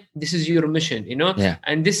 Ghanem, this is your mission,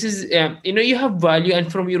 and this is, you have value, and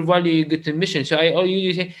from your value, you get a mission. So I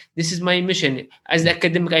usually say, this is my mission. As the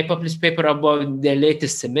academic, I publish paper about the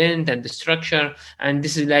latest cement and the structure, and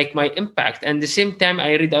this is like my impact. And at the same time,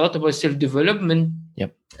 I read a lot about self-development.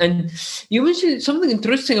 And you mentioned something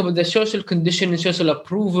interesting about the social condition and social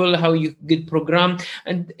approval, how you get programmed.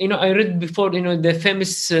 And, I read before, the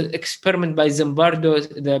famous experiment by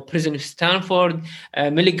Zimbardo, the president of Stanford,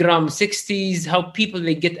 milligram 60s, how people,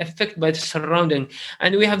 they get affected by the surrounding.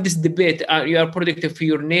 And we have this debate, you are product of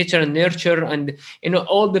your nature and nurture, and,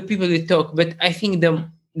 all the people they talk. But I think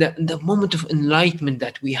the moment of enlightenment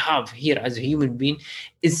that we have here as a human being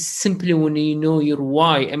is simply when you know your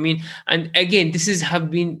why. I mean, and again, this have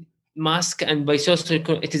been masked, and by social,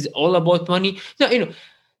 it is all about money. No,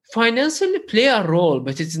 financially play a role,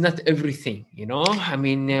 but it's not everything, I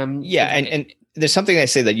mean, and there's something I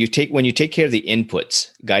say that when you take care of the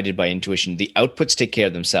inputs guided by intuition, the outputs take care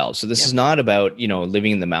of themselves. So this is not about,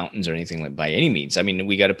 living in the mountains or anything like by any means. I mean,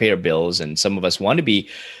 we got to pay our bills, and some of us want to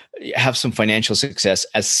have some financial success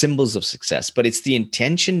as symbols of success, but it's the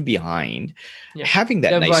intention behind having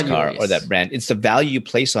that nice car or that brand. It's the value you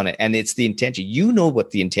place on it, and it's the intention. You know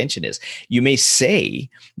what the intention is. You may say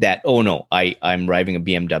that, oh no, I'm driving a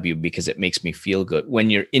BMW because it makes me feel good, when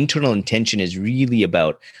your internal intention is really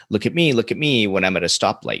about, look at me when I'm at a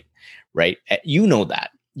stoplight, right? You know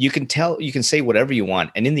that. You can say whatever you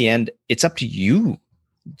want, and in the end, it's up to you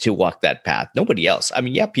to walk that path. Nobody else. I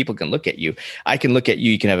mean, people can look at you. I can look at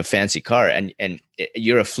you. You can have a fancy car, and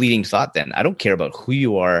you're a fleeting thought then. I don't care about who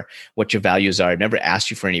you are, what your values are. I've never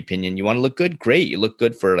asked you for any opinion. You want to look good? Great. You look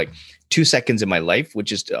good for like 2 seconds in my life,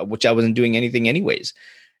 which I wasn't doing anything anyways.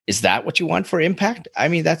 Is that what you want for impact? I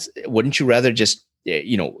mean, wouldn't you rather just,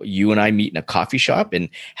 you and I meet in a coffee shop and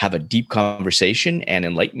have a deep conversation and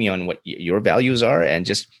enlighten me on what your values are, and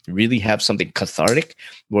just really have something cathartic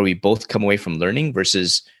where we both come away from learning,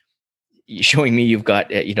 versus showing me you've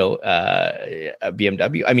got, a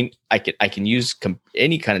BMW. I mean, I can use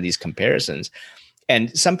any kind of these comparisons.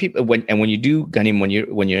 And some people, when you do, Ghanem,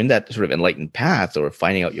 when you're in that sort of enlightened path or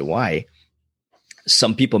finding out your why,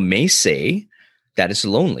 some people may say that it's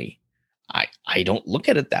lonely. I don't look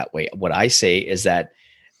at it that way. What I say is that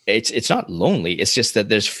it's not lonely. It's just that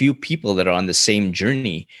there's few people that are on the same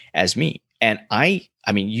journey as me. And I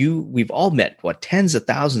mean, we've all met tens of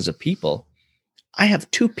thousands of people. I have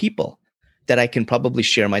 2 people that I can probably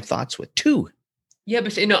share my thoughts with. 2. Yeah,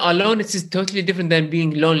 but alone, it's totally different than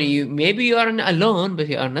being lonely. Maybe you are alone, but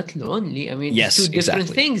you are not lonely. I mean, it's 2 different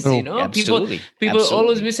things. Absolutely. People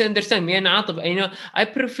always misunderstand me and Atif. I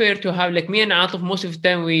prefer to have, like, me and Atif. Most of the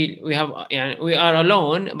time, we are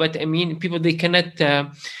alone. But I mean, people, they cannot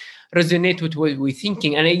resonate with what we're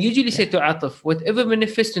thinking. And I usually say to Atif, whatever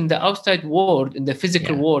manifests in the outside world, in the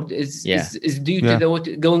physical world, is due to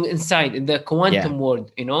the going inside in the quantum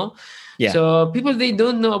world. Yeah. So people, they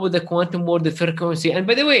don't know about the quantum world, the frequency. And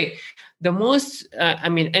by the way, the most,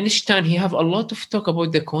 Einstein, he have a lot of talk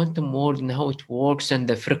about the quantum world and how it works and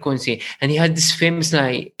the frequency. And he had this famous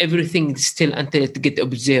line, everything is still until it get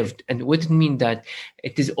observed. And what it mean that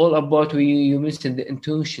it is all about, you mentioned the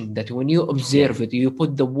intuition, that when you observe it, you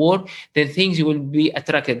put the word, then things will be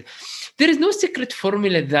attracted. There is no secret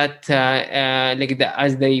formula that,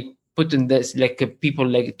 as they put in this, like, people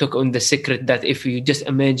like took on the secret that if you just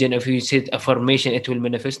imagine, if you said affirmation, it will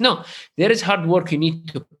manifest. No, there is hard work you need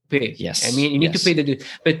to pay. Yes. I mean, you need to pay the dues.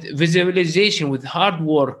 But visualization with hard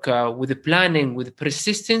work, with the planning, with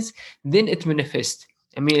persistence, then it manifests.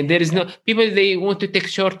 I mean, there is no people, they want to take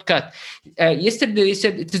shortcut. Yesterday they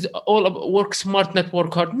said it is all about work smart, not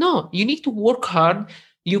work hard. No, you need to work hard.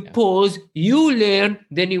 You pause, you learn,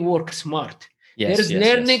 then you work smart. There is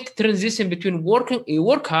learning transition between working. You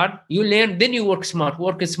work hard, you learn, then you work smart.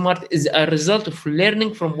 Working smart is a result of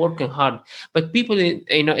learning from working hard. But people,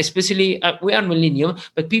 especially we are millennium,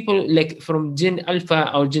 but people like from Gen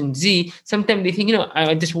Alpha or Gen Z, sometimes they think,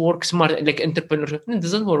 I just work smart, like entrepreneurship. It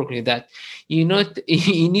doesn't work like that. You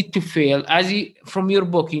need to fail. From your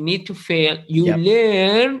book, you need to fail. You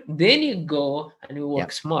learn, then you go and you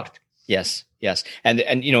work smart. Yes. And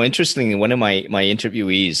interestingly, one of my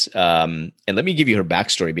interviewees, and let me give you her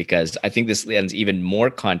backstory because I think this lends even more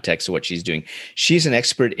context to what she's doing. She's an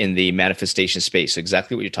expert in the manifestation space,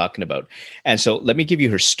 exactly what you're talking about. And so let me give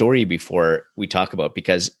you her story before we talk about,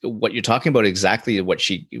 because what you're talking about exactly what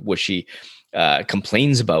she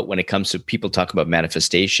complains about when it comes to people talk about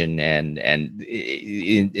manifestation and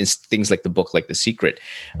in things like the book, like The Secret,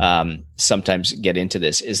 sometimes get into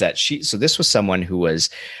this, is that this was someone who was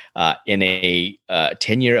in a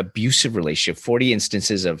 10-year abusive relationship, 40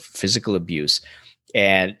 instances of physical abuse.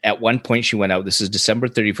 And at one point she went out, this is December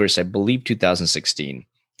 31st, I believe 2016.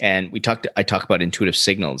 And I talk about intuitive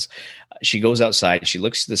signals. She goes outside, she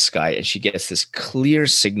looks to the sky, and she gets this clear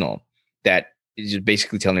signal that is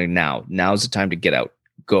basically telling her now's the time to get out,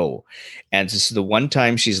 go. And this is the one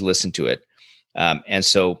time she's listened to it. And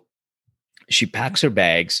so she packs her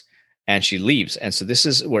bags and she leaves. And so this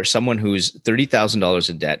is where someone who's $30,000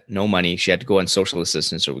 in debt, no money, she had to go on social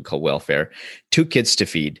assistance, or we call welfare, 2 kids to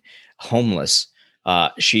feed, homeless.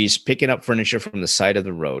 She's picking up furniture from the side of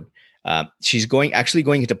the road. She's actually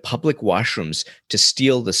going into public washrooms to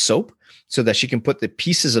steal the soap, so that she can put the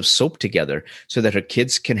pieces of soap together so that her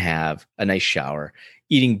kids can have a nice shower,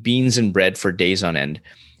 eating beans and bread for days on end.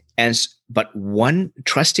 But one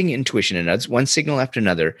trusting intuition, and one signal after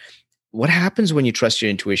another. What happens when you trust your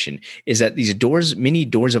intuition is that these mini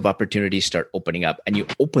doors of opportunity start opening up, and you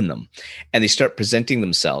open them and they start presenting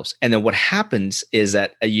themselves. And then what happens is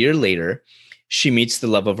that a year later, she meets the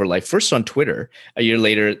love of her life, first on Twitter. A year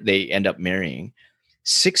later, they end up marrying.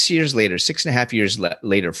 6.5 years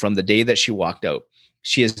later, from the day that she walked out,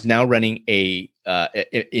 she is now running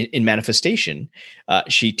in manifestation.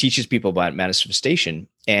 She teaches people about manifestation,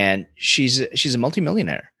 and she's a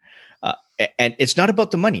multimillionaire. And it's not about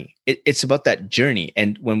the money; it's about that journey.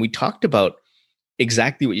 And when we talked about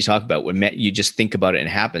exactly what you talk about, when you just think about it and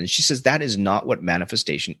it happens, she says that is not what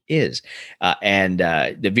manifestation is. And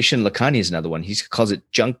the Vishen Lakhani is another one. He calls it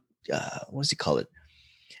junk. What does he call it?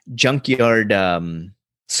 Junkyard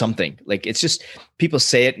something. Like, it's just people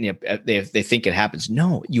say it and they think it happens.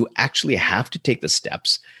 No, you actually have to take the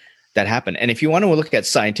steps that happen. And if you want to look at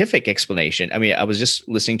scientific explanation, I mean, I was just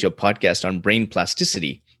listening to a podcast on brain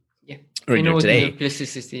plasticity earlier today.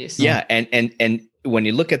 Plasticity is. Yeah, and when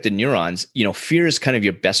you look at the neurons, fear is kind of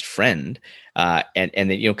your best friend, and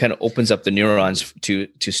it kind of opens up the neurons to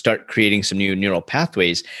start creating some new neural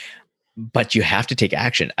pathways. But you have to take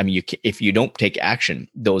action. I mean, if you don't take action,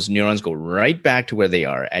 those neurons go right back to where they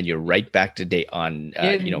are, and you're right back to date on.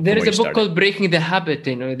 There is a book called Breaking the Habit.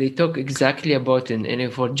 They talk exactly about it.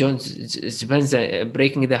 And for John Dispenza,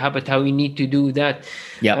 Breaking the Habit, how we need to do that.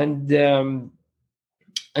 Yeah. And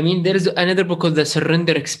I mean, there is another book called The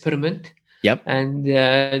Surrender Experiment. Yep. And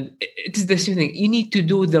it is the same thing. You need to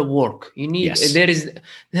do the work. You need. Yes. There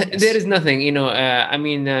is nothing. I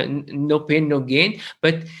mean, no pain, no gain.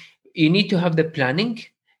 But you need to have the planning.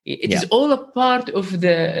 It is all a part of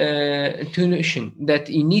the intuition, that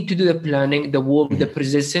you need to do the planning, the work, the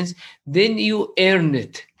persistence. Then you earn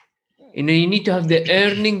it. You need to have the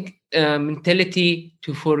earning mentality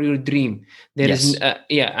for your dream. There is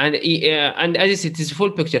and as I said, it's a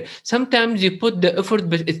full picture. Sometimes you put the effort,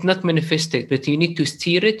 but it's not manifested. But you need to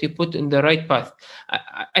steer it. You put in the right path.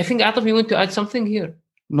 I think Ataf, you want to add something here?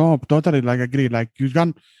 No, totally. Agree. You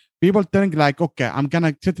can. People think okay, I'm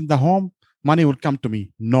gonna sit in the home, money will come to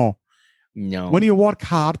me. No. When you work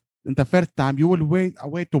hard in the first time, you will wait a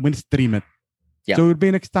way to mainstream it. Yeah. So you'll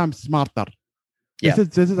be next time smarter. Yeah.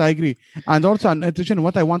 This is I agree. And also in addition,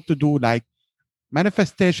 what I want to do,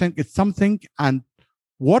 manifestation is something, and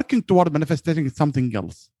working toward manifestation is something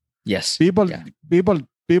else. Yes. People.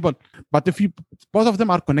 But if both of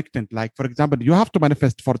them are connected, for example, you have to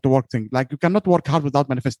manifest for the work thing. You cannot work hard without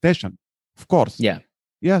manifestation, of course. Yeah.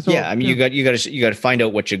 Yeah. So, I mean, you got to find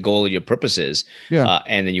out what your goal or your purpose is,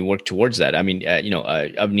 and then you work towards that. I mean,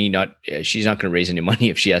 Avni, she's not going to raise any money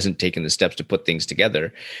if she hasn't taken the steps to put things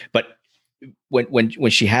together. But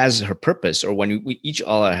when she has her purpose, or when we each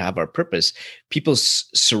all have our purpose, people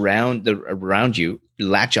around you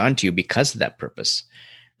latch onto you because of that purpose,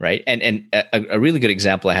 right? And a really good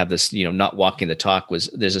example, I have this, not walking the talk, was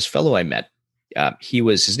there's this fellow I met.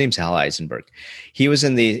 His name's Hal Eisenberg. He was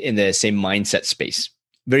in the same mindset space.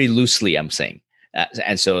 Very loosely, I'm saying.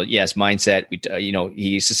 And so, yes, mindset. He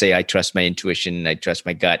used to say, "I trust my intuition, I trust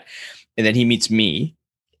my gut," and then he meets me,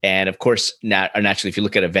 and of course, naturally, if you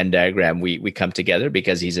look at a Venn diagram, we come together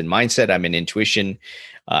because he's in mindset, I'm in intuition,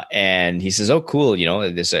 and he says, "Oh, cool,"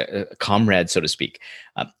 there's a comrade, so to speak,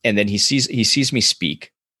 and then he sees me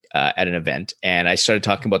speak at an event, and I started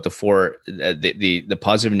talking about the four the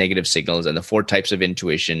positive and negative signals and the four types of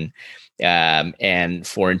intuition. And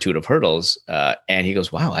four intuitive hurdles. And he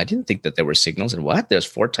goes, "Wow, I didn't think that there were signals." And what? There's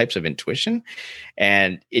four types of intuition.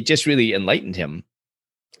 And it just really enlightened him.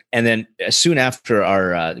 And then soon after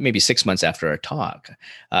our, maybe 6 months after our talk,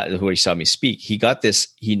 where he saw me speak, he got this,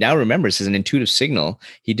 he now remembers as an intuitive signal.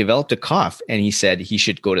 He developed a cough and he said he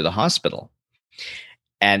should go to the hospital.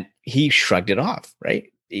 And he shrugged it off, right?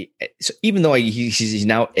 So even though he's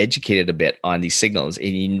now educated a bit on these signals and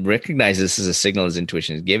he recognizes this is a signal his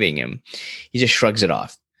intuition is giving him, he just shrugs it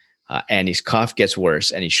off. And his cough gets worse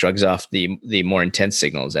and he shrugs off the more intense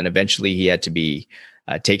signals. And eventually he had to be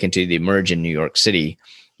taken to the Emerge in New York City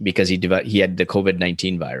because he had the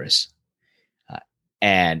COVID-19 virus.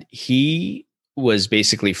 And he was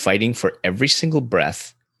basically fighting for every single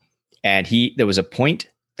breath. And there was a point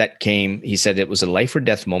that came, he said it was a life or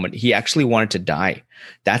death moment. He actually wanted to die.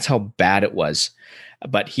 That's how bad it was.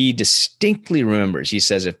 But he distinctly remembers, he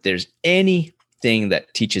says, if there's anything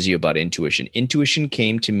that teaches you about intuition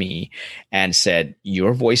came to me and said,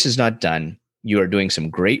 your voice is not done. You are doing some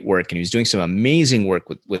great work. And he was doing some amazing work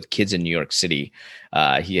with kids in New York City.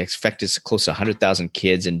 He expected close to 100,000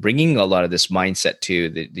 kids and bringing a lot of this mindset to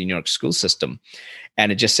the New York school system. And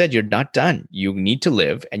it just said, you're not done. You need to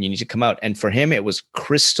live and you need to come out. And for him, it was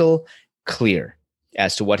crystal clear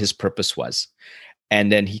as to what his purpose was. And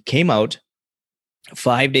then he came out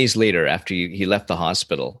 5 days later after he left the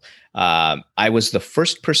hospital. I was the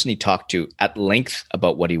first person he talked to at length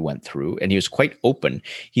about what he went through. And he was quite open.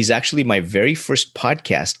 He's actually my very first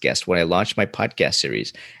podcast guest when I launched my podcast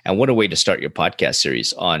series. And what a way to start your podcast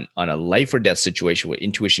series on a life or death situation where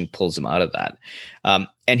intuition pulls him out of that.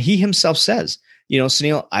 And he himself says,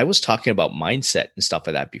 Sunil, I was talking about mindset and stuff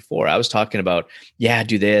like that before. I was talking about,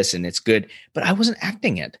 do this and it's good, but I wasn't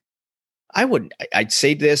acting it. I'd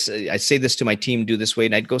say this to my team, do this way,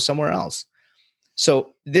 and I'd go somewhere else.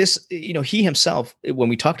 So this, he himself, when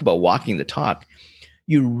we talked about walking the talk,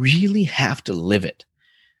 you really have to live it.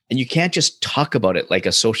 And you can't just talk about it like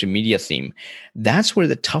a social media theme. That's where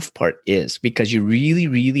the tough part is, because you really,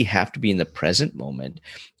 really have to be in the present moment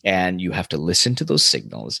and you have to listen to those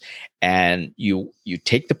signals and you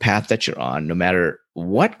take the path that you're on, no matter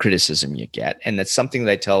what criticism you get. And that's something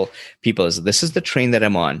that I tell people is this is the train that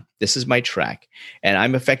I'm on. This is my track and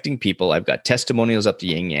I'm affecting people. I've got testimonials up the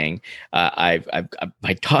yin yang. I've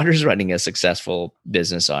my daughter's running a successful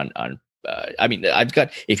business on I've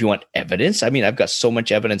got, if you want evidence, I've got so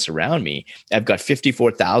much evidence around me. I've got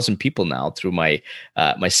 54,000 people now through my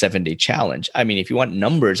 7-day challenge. If you want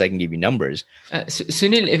numbers, I can give you numbers.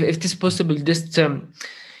 Sunil, if it is possible, just,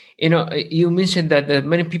 you mentioned that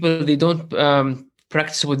many people, they don't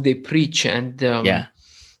practice what they preach. And,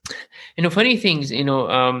 funny things,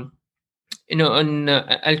 on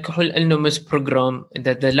Alcohol Anonymous program,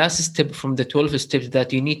 that the last step from the 12 steps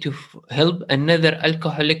that you need to help another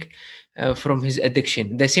alcoholic from his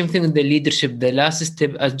addiction. The same thing in the leadership. The last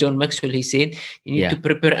step, as John Maxwell, he said, you need to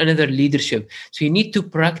prepare another leadership. So you need to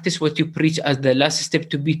practice what you preach as the last step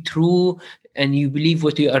to be true and you believe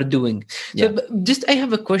what you are doing. So I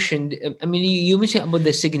have a question. You mentioned about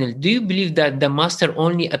the signal. Do you believe that the master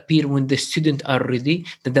only appear when the students are ready?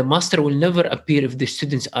 That the master will never appear if the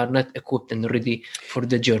students are not equipped and ready for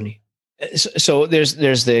the journey? So there's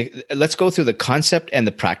let's go through the concept and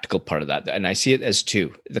the practical part of that. And I see it as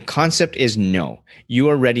two. The concept is no, you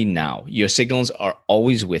are ready now. Your signals are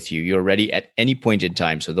always with you. You're ready at any point in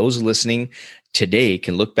time. So those listening today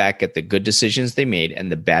can look back at the good decisions they made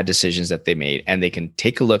and the bad decisions that they made. And they can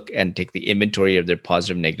take a look and take the inventory of their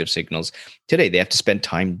positive, negative signals today. They have to spend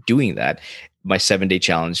time doing that. My 7-day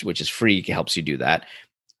challenge, which is free, helps you do that.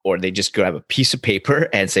 Or they just grab a piece of paper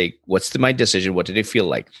and say, what's my decision? What did it feel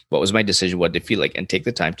like? What was my decision? What did it feel like? And take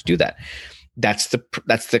the time to do that. That's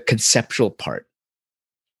the conceptual part.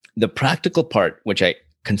 The practical part, which I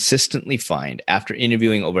consistently find after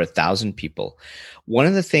interviewing over 1,000 people, one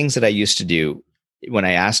of the things that I used to do when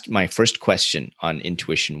I asked my first question on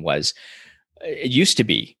intuition was, it used to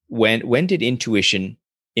be, when did intuition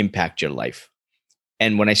impact your life?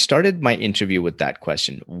 And when I started my interview with that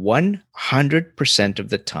question, 100% of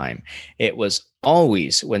the time, it was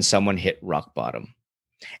always when someone hit rock bottom.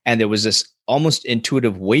 And there was this almost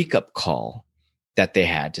intuitive wake-up call that they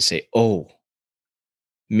had to say, oh,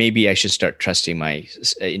 maybe I should start trusting my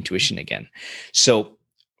intuition again. So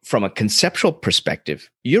from a conceptual perspective,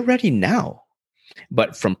 you're ready now.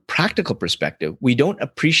 But from practical perspective, we don't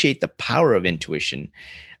appreciate the power of intuition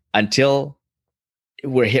until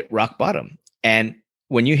we're hit rock bottom. And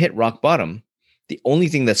when you hit rock bottom, the only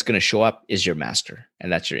thing that's going to show up is your master,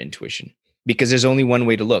 and that's your intuition. Because there's only one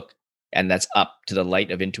way to look, and that's up to the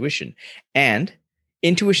light of intuition. And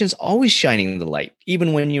intuition's always shining the light,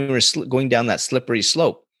 even when you were going down that slippery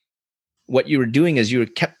slope. What you were doing is you were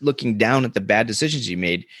kept looking down at the bad decisions you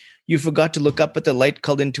made. You forgot to look up at the light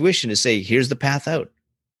called intuition to say, here's the path out.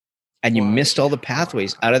 And you missed all the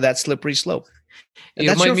pathways out of that slippery slope. And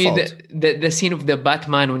you remind me the scene of the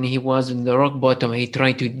Batman when he was in the rock bottom. He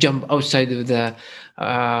tried to jump outside of the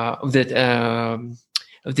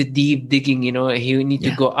deep digging. He need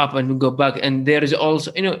to go up and go back. And there is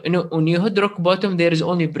also, when you hit rock bottom, there is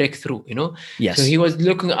only breakthrough. Yes. So he was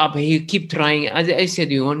looking up. He keep trying. As I said,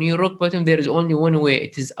 when you rock bottom, there is only one way.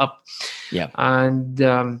 It is up. Yeah. And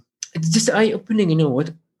it's just eye opening.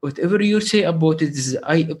 Whatever you say about it is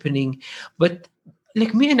eye opening, but.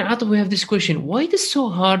 Like me and Ato, we have this question: why it is so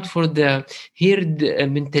hard for the herd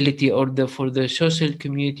mentality or for the social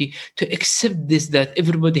community to accept this, that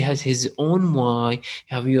everybody has his own why,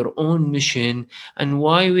 have your own mission, and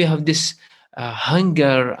why we have this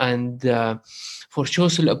hunger and for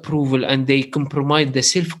social approval, and they compromise the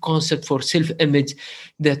self-concept for self-image,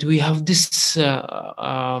 that we have this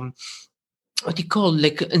what you call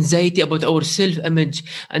like anxiety about our self-image,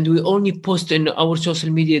 and we only post in our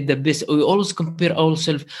social media the best. We always compare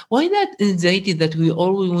ourselves. Why that anxiety that we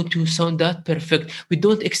always want to sound that perfect? We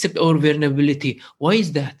don't accept our vulnerability. Why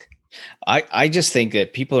is that? I just think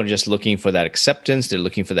that people are just looking for that acceptance. They're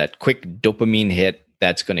looking for that quick dopamine hit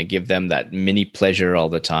that's going to give them that mini pleasure all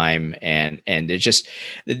the time. And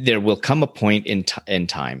there will come a point in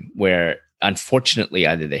time where, unfortunately,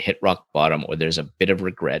 either they hit rock bottom or there's a bit of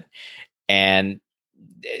regret. And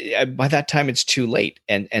by that time, it's too late.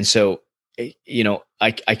 And so,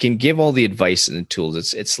 I can give all the advice and the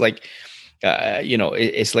tools. It's like,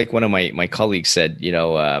 it's like one of my colleagues said, you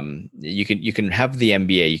can have the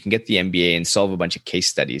MBA, you can get the MBA and solve a bunch of case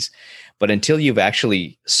studies, but until you've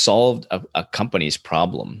actually solved a company's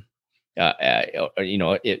problem,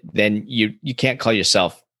 then you can't call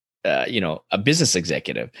yourself a business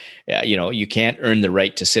executive. You can't earn the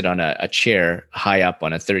right to sit on a chair high up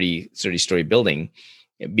on a 30-story building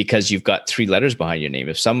because you've got 3 letters behind your name.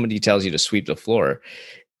 If somebody tells you to sweep the floor,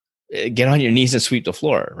 get on your knees and sweep the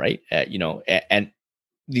floor, right? And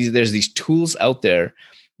there's these tools out there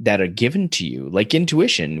that are given to you, like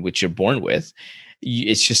intuition, which you're born with.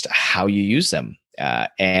 It's just how you use them.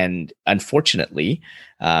 And unfortunately,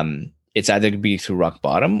 it's either going to be through rock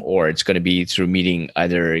bottom, or it's going to be through meeting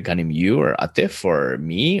either a guy named you or Atif or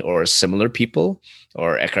me or similar people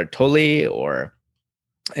or Eckhart Tolle or,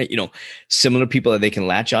 similar people that they can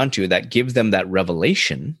latch onto that give them that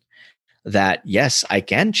revelation that, yes, I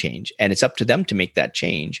can change. And it's up to them to make that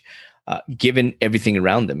change, given everything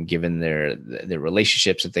around them, given their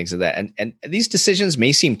relationships and things like that. And these decisions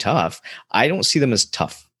may seem tough. I don't see them as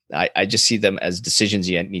tough. I just see them as decisions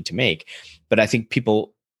you need to make. But I think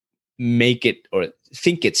people make it or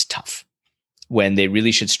think it's tough when they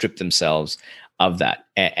really should strip themselves of that.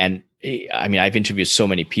 And I mean, I've interviewed so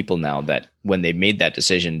many people now that when they made that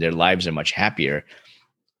decision, their lives are much happier.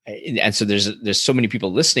 And so there's so many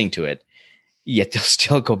people listening to it, yet they'll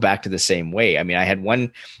still go back to the same way. I mean, I had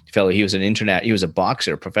one fellow, he was a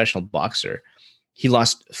boxer, a professional boxer. He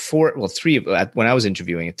lost 3 when I was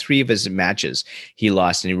interviewing, 3 of his matches he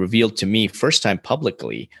lost. And he revealed to me first time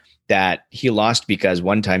publicly that he lost because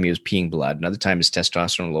one time he was peeing blood. Another time his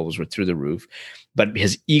testosterone levels were through the roof, but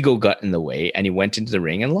his ego got in the way and he went into the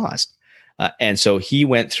ring and lost. And so he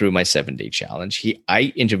went through my 7-day challenge.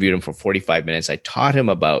 I interviewed him for 45 minutes. I taught him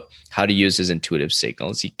about how to use his intuitive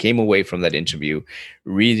signals. He came away from that interview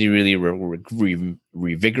really, really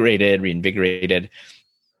reinvigorated.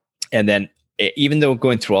 And then even though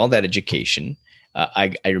going through all that education,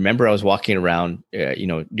 I remember I was walking around,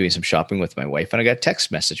 doing some shopping with my wife, and I got a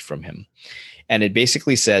text message from him, and it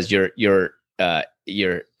basically says your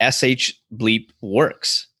SH bleep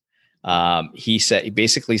works. He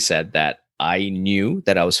basically said that I knew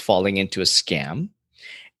that I was falling into a scam,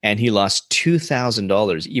 and he lost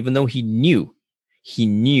 $2,000, even though he knew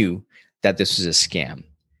that this was a scam,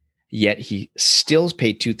 yet he still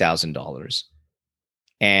paid $2,000.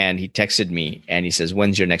 And he texted me and he says,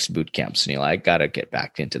 "When's your next boot camp, Sunil? I got to get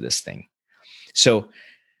back into this thing." So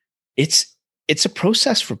it's a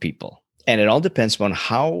process for people, and it all depends on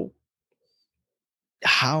how,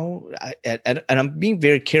 and I'm being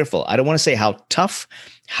very careful. I don't want to say how tough,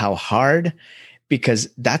 how hard, because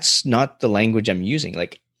that's not the language I'm using.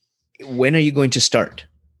 Like, when are you going to start?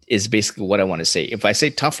 is basically what I want to say. If I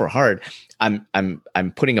say tough or hard,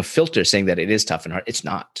 I'm putting a filter saying that it is tough and hard. It's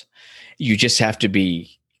not. You just have to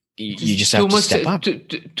be. You just have to step up.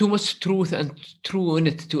 Too much truth and true in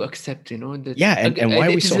it to accept. That. Yeah, and why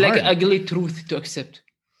are we so hard? It's like ugly truth to accept.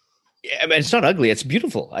 Yeah, I mean, it's not ugly. It's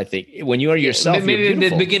beautiful. I think when you are yourself, maybe you're in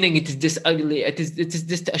the beginning it is just ugly. It is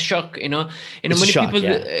just a shock.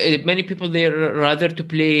 Many people they rather to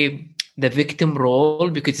play the victim role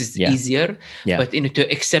because it's easier. Yeah. But to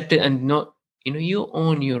accept it and not. You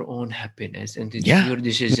own your own happiness and it's your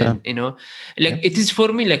decision. It is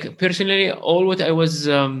for me. Like personally, all what I was.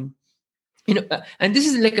 And this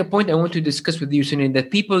is like a point I want to discuss with you, Sunil, that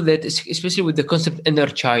people that, especially with the concept inner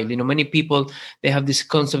child, many people, they have this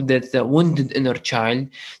concept that the wounded inner child.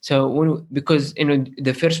 So because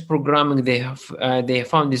the first programming they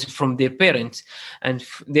found is from their parents, and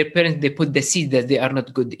their parents, they put the seed that they are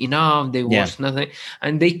not good enough, they worth nothing,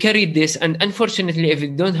 and they carry this. And unfortunately, if they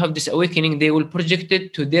don't have this awakening, they will project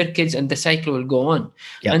it to their kids, and the cycle will go on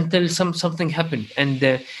until something happened. And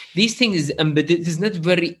these things embedded. It is not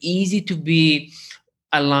very easy to be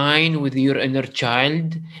aligned with your inner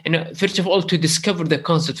child. And first of all, to discover the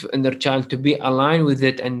concept of inner child, to be aligned with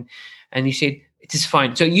it, and you say it is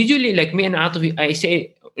fine. So usually, like me and Atif, I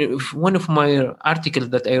say one of my articles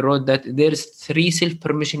that I wrote that there's 3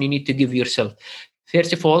 self-permission you need to give yourself.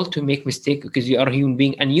 First of all, to make mistake, because you are a human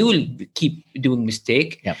being and you will keep doing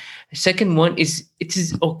mistake. Yeah. Second one is it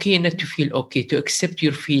is okay not to feel okay, to accept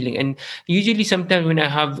your feeling. And usually sometimes when I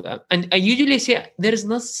have, and I usually say there is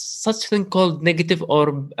not such thing called negative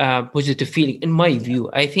or positive feeling. In my view,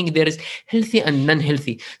 I think there is healthy and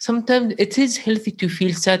non-healthy. Sometimes it is healthy to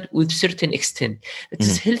feel sad with certain extent. It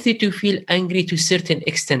is healthy to feel angry to certain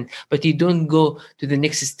extent, but you don't go to the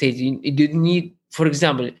next stage. You need, for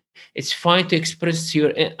example, it's fine to express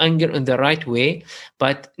your anger in the right way,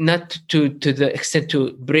 but not to the extent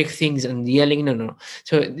to break things and yelling. No.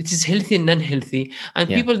 So it is healthy and non-healthy. And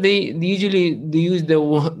people, they usually use the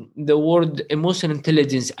word emotional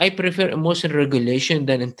intelligence. I prefer emotional regulation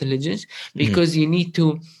than intelligence, because you need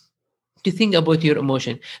to think about your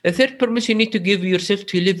emotion. The third permission you need to give yourself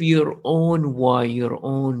to live your own why, your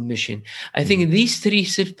own mission. I think these 3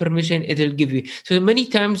 self-permission, it will give you. So many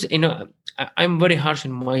times, I'm very harsh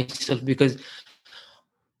on myself, because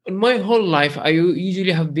in my whole life, I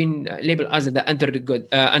usually have been labeled as the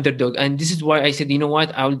underdog. And this is why I said,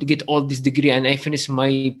 I will get all this degree. And I finished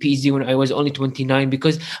my PhD when I was only 29,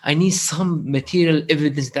 because I need some material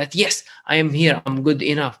evidence that, yes, I am here, I'm good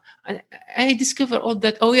enough. And I discovered all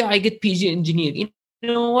that, I get PhD engineer. You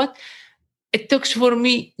know what? It took for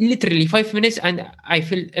me literally 5 minutes, and I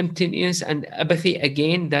feel emptiness and apathy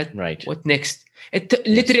again. What next?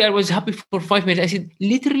 Literally, I was happy for 5 minutes. I said,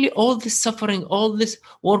 literally, all this suffering, all this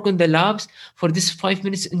work on the labs for this 5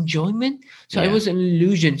 minutes enjoyment. So I was an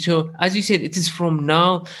illusion. So as you said, it is from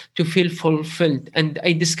now to feel fulfilled. And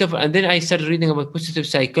I discovered, and then I started reading about positive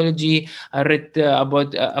psychology. I read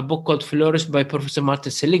about a book called Flourish by Professor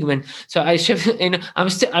Martin Seligman. So I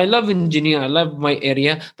love engineering. I love my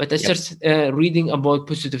area, but I started reading about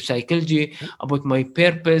positive psychology, about my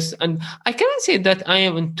purpose. And I cannot say that I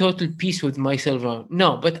am in total peace with myself.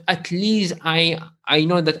 No, but at least I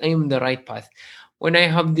know that I am in the right path. When I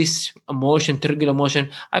have this trigger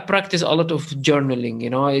emotion, I practice a lot of journaling.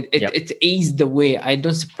 It eases the way. I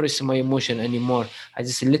don't suppress my emotion anymore. I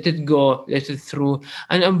just let it go, let it through,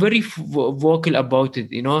 and I'm very vocal about it.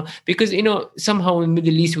 Because somehow in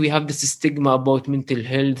Middle East we have this stigma about mental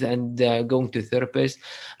health and going to therapists.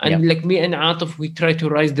 And like me and Atif, we try to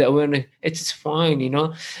raise the awareness. It's fine.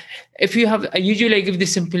 If you have, usually I give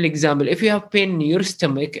this simple example. If you have pain in your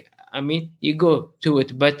stomach, you go to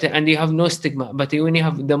it, and you have no stigma. But when you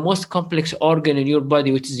have the most complex organ in your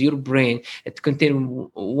body, which is your brain, it contains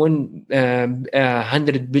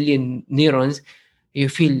 100 billion neurons, you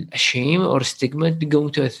feel ashamed or stigma to go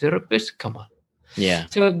to a therapist? Come on. Yeah.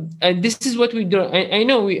 So this is what we do. I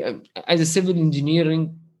know we, as a civil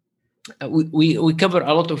engineering, we cover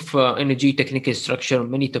a lot of energy, technical structure,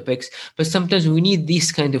 many topics, but sometimes we need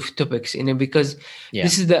these kind of topics, because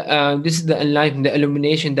this is the enlightenment, the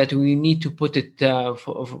illumination that we need to put it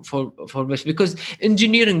for best. Because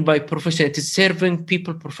engineering by profession, it is serving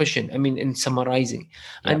people profession. In summarizing,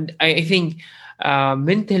 and I think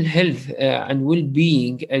mental health and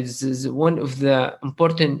well-being is one of the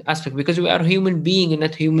important aspects, because we are human being and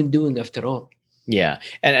not human doing after all. Yeah,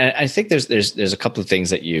 and I think there's a couple of things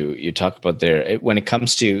that you talk about there when it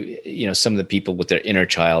comes to some of the people with their inner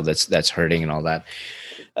child that's hurting and all that.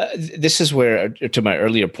 This is where, to my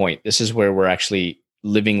earlier point, this is where we're actually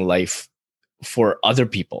living life for other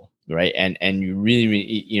people right? And you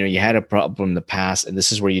really, you had a problem in the past, and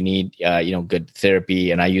this is where you need good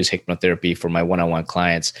therapy. And I use hypnotherapy for my one-on-one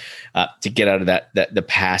clients to get out of that the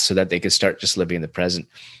past, so that they can start just living in the present.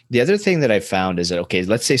 The other thing that I found is that, okay,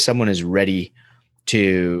 let's say someone is ready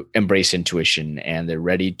to embrace intuition and they're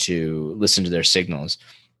ready to listen to their signals.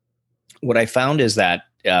 What I found is that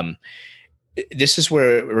this is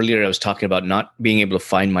where earlier I was talking about not being able to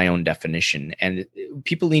find my own definition, and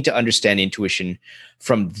people need to understand intuition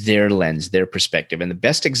from their lens, their perspective. And the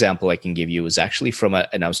best example I can give you is actually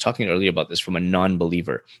and I was talking earlier about this, from a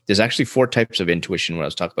non-believer. There's actually 4 types of intuition, what I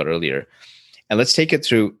was talking about earlier. And let's take it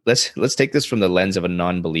through, let's take this from the lens of a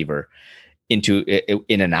non-believer.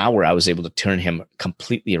 In an hour, I was able to turn him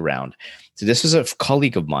completely around. So this was a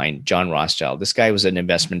colleague of mine, John Rothschild. This guy was an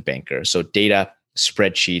investment banker. So data,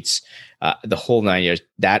 spreadsheets, the whole 9 years,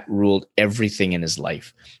 that ruled everything in his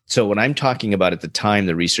life. So when I'm talking about at the time,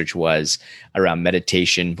 the research was around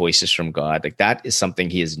meditation, voices from God, like that is something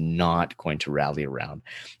he is not going to rally around.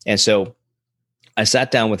 And so I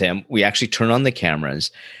sat down with him. We actually turned on the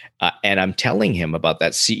cameras. And I'm telling him about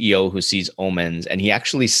that CEO who sees omens. And he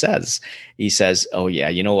actually says, oh yeah,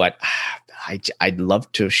 you know what? I'd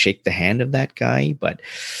love to shake the hand of that guy, but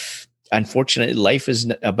unfortunately life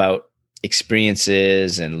is about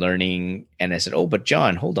experiences and learning. And I said, oh, but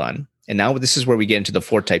John, hold on. And now this is where we get into the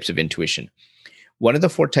 4 types of intuition. One of the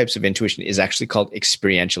 4 types of intuition is actually called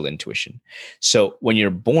experiential intuition. So when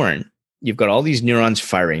you're born, you've got all these neurons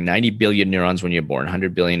firing, 90 billion neurons when you're born,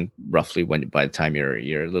 100 billion roughly by the time you're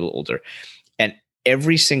a little older. And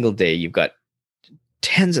every single day you've got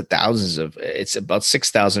tens of thousands it's about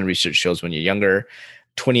 6,000 research shows when you're younger,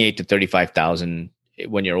 28 to 35,000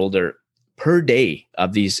 when you're older per day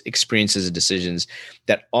of these experiences and decisions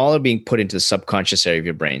that all are being put into the subconscious area of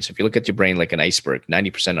your brain. So if you look at your brain like an iceberg,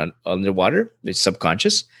 90% underwater, it's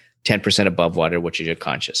subconscious, 10% above water, which is your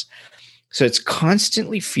conscious. So it's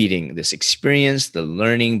constantly feeding this experience, the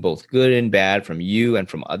learning, both good and bad, from you and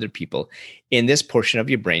from other people in this portion of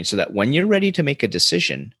your brain, so that when you're ready to make a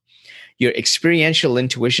decision, your experiential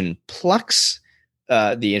intuition plucks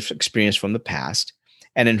the experience from the past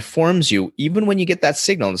and informs you. Even when you get that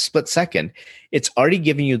signal in a split second, it's already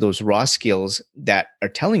giving you those raw skills that are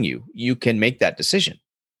telling you can make that decision.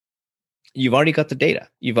 You've already got the data.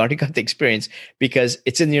 You've already got the experience, because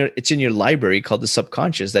it's in your library called the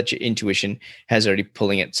subconscious that your intuition has already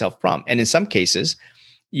pulling itself from. And in some cases,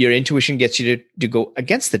 your intuition gets you to go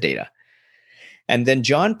against the data. And then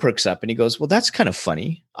John perks up and he goes, well, that's kind of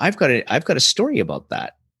funny. I've got a story about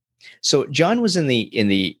that. So John was as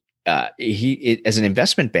an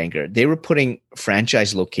investment banker, they were putting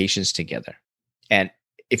franchise locations together. And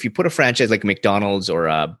if you put a franchise like McDonald's or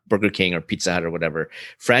Burger King or Pizza Hut or whatever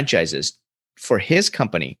franchises, for his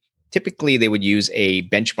company, typically they would use a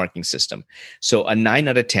benchmarking system. So a 9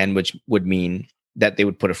 out of 10, which would mean that they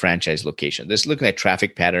would put a franchise location. This is looking at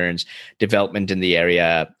traffic patterns, development in the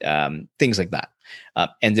area, things like that.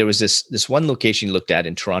 And there was this one location he looked at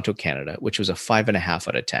in Toronto, Canada, which was a 5.5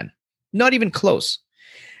 out of 10. Not even close.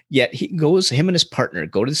 Yet him and his partner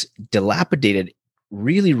go to this dilapidated,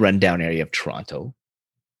 really rundown area of Toronto.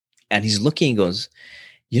 And he's looking and goes,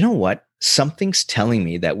 you know what? Something's telling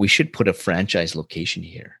me that we should put a franchise location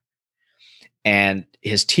here. And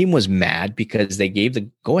his team was mad because they gave the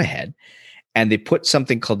go ahead and they put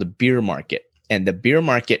something called the beer market. And the beer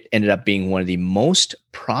market ended up being one of the most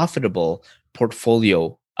profitable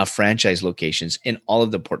portfolio of franchise locations in all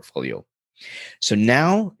of the portfolio. So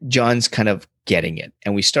now John's kind of getting it.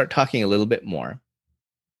 And we start talking a little bit more.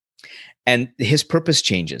 And his purpose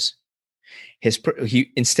changes.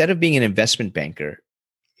 Instead of being an investment banker,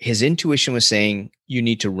 his intuition was saying, you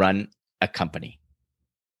need to run a company.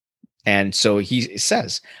 And so he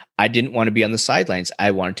says, I didn't want to be on the sidelines. I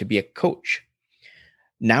wanted to be a coach.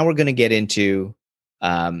 Now we're going to get into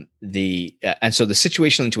and so the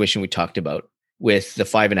situational intuition we talked about with the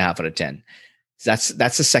 5.5 out of 10. That's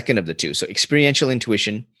the second of the two. So experiential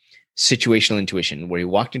intuition, situational intuition, where he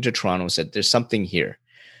walked into Toronto and said, there's something here.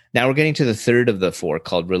 Now we're getting to the third of the 4,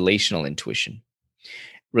 called relational intuition.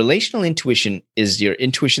 Relational intuition is your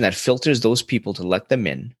intuition that filters those people to let them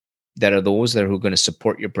in, that are those that are going to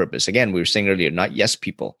support your purpose. Again, we were saying earlier, not yes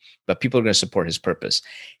people, but people are going to support his purpose.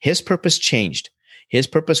 His purpose changed. His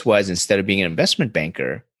purpose was, instead of being an investment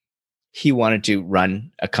banker, he wanted to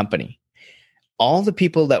run a company. All the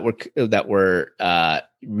people that were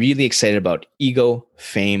really excited about ego,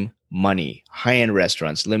 fame, money, high-end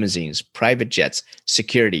restaurants, limousines, private jets,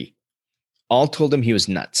 security, all told him he was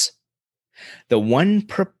nuts. The one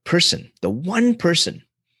person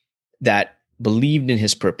that believed in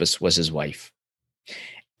his purpose was his wife.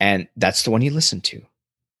 And that's the one he listened to.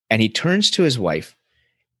 And he turns to his wife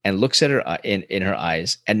and looks at her in her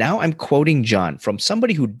eyes. And now I'm quoting John from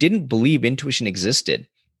somebody who didn't believe intuition existed.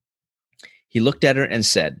 He looked at her and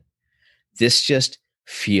said, "This just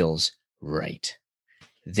feels right."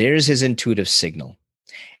 There's his intuitive signal.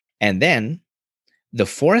 And then the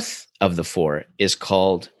fourth of the four is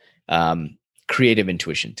called creative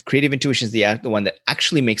intuition. Creative intuition is the one that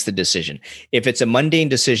actually makes the decision. If it's a mundane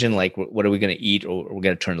decision, like what are we going to eat, or we're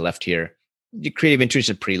going to turn left here, your creative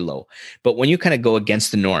intuition is pretty low. But when you kind of go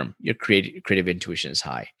against the norm, your creative intuition is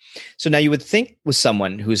high. So now you would think with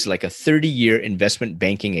someone who's like a 30-year investment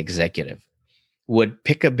banking executive would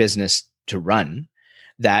pick a business to run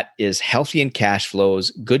that is healthy in cash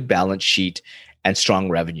flows, good balance sheet, and strong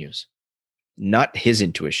revenues. Not his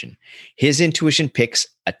intuition. His intuition picks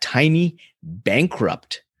a tiny,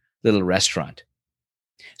 bankrupt little restaurant.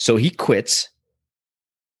 So he quits,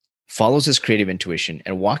 follows his creative intuition,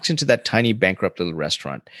 and walks into that tiny, bankrupt little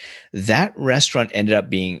restaurant. That restaurant ended up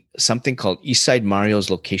being something called Eastside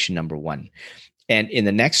Mario's location number 1. And in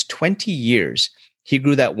the next 20 years, he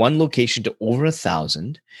grew that one location to over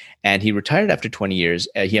 1,000, and he retired after 20 years.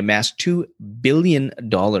 He amassed $2 billion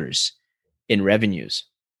in revenues,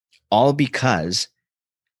 all because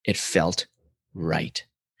it felt right.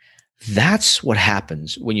 That's what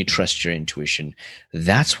happens when you trust your intuition.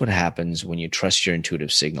 That's what happens when you trust your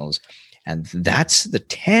intuitive signals. And that's the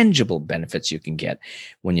tangible benefits you can get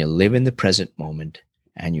when you live in the present moment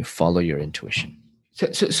and you follow your intuition.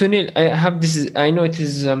 So Neil, I have this. I know it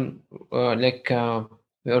is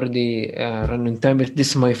we already run on time, but this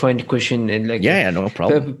is my final question. And no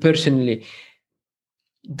problem. Personally,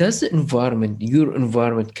 does the environment, your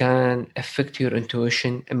environment, can affect your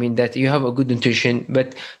intuition? I mean, that you have a good intuition,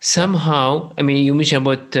 but somehow, I mean, you mentioned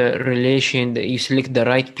about relation, that you select the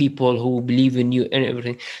right people who believe in you and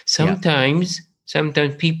everything. Sometimes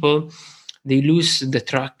people, they lose the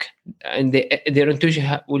track, and their intuition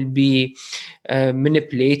will be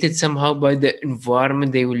manipulated somehow by the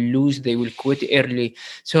environment. They will quit early.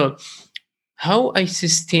 So how I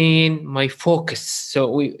sustain my focus.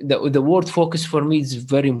 So the word focus for me is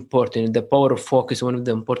very important. The Power of Focus, one of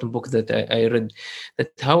the important books that I read,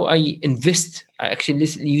 that how I invest, I actually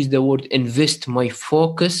use the word invest my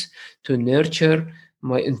focus to nurture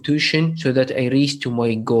my intuition so that I reach to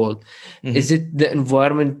my goal. Mm-hmm. Is it the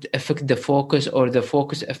environment affect the focus, or the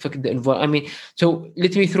focus affect the environment? I mean, so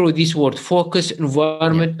let me throw this word: focus,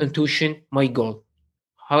 environment, intuition, my goal.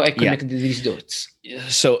 How I connect these dots.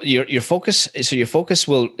 So your focus. So your focus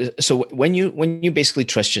will. So when you basically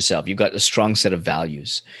trust yourself, you've got a strong set of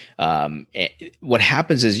values. What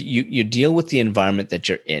happens is you deal with the environment that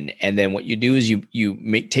you're in, and then what you do is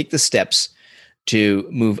you take the steps to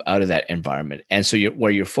move out of that environment. And so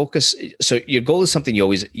your focus. So your goal is something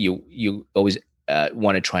you always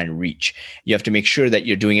want to try and reach. You have to make sure that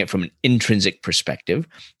you're doing it from an intrinsic perspective,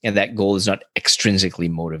 and that goal is not extrinsically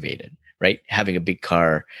motivated. Right? Having a big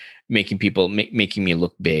car, making me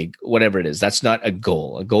look big, whatever it is, that's not a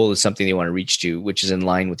goal. A goal is something you want to reach to, which is in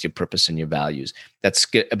line with your purpose and your values. That's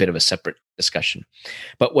a bit of a separate discussion.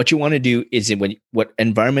 But what you want to do is what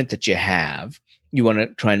environment that you have, you want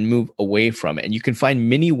to try and move away from it. And you can find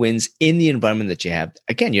many wins in the environment that you have.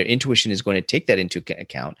 Again, your intuition is going to take that into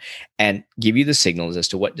account and give you the signals as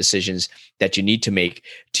to what decisions that you need to make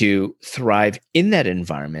to thrive in that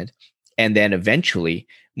environment, and then eventually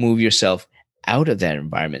move yourself out of that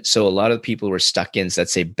environment. So a lot of people were stuck in,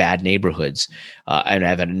 let's say, bad neighborhoods. And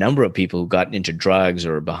I've had a number of people who gotten into drugs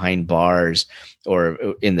or behind bars or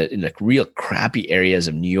in the real crappy areas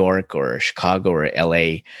of New York or Chicago or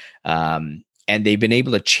LA. And they've been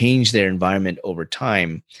able to change their environment over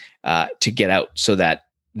time to get out, so that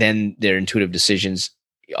then their intuitive decisions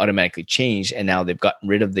automatically change. And now they've gotten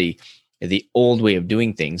rid of the old way of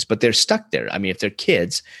doing things, but they're stuck there. I mean, if they're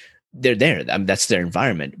kids, they're there. I mean, that's their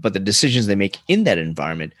environment. But the decisions they make in that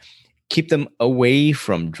environment keep them away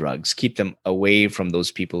from drugs, keep them away from those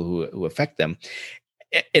people who affect them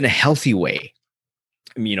in a healthy way.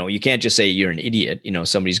 You know, you can't just say you're an idiot. You know,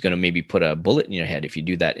 somebody's going to maybe put a bullet in your head if you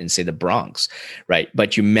do that in, say, the Bronx, right?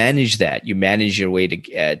 But you manage that. You manage your way to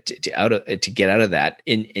get out of that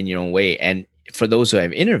in your own way. And for those who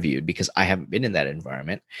I've interviewed, because I haven't been in that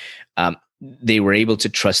environment, they were able to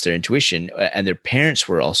trust their intuition, and their parents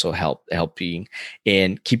were also helping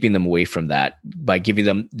in keeping them away from that by giving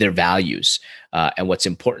them their values and what's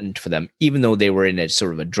important for them. Even though they were in a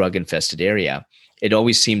sort of a drug-infested area, it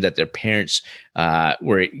always seemed that their parents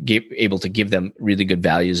were able to give them really good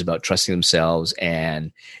values about trusting themselves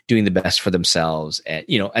and doing the best for themselves. And,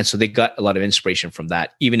 and so they got a lot of inspiration from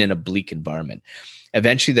that, even in a bleak environment.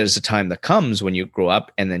 Eventually, there's a time that comes when you grow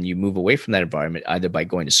up and then you move away from that environment, either by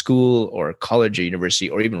going to school or college or university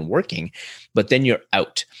or even working, but then you're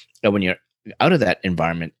out. And when you're out of that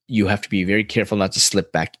environment, you have to be very careful not to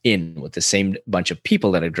slip back in with the same bunch of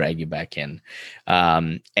people that have dragged you back in.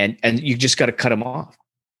 And you just got to cut them off,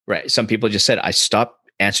 right? Some people just said, I stopped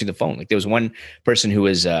answering the phone. Like there was one person who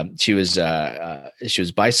was, she was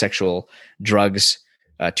bisexual, drugs,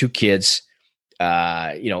 2 kids,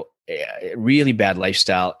 really bad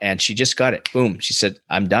lifestyle. And she just got it. Boom. She said,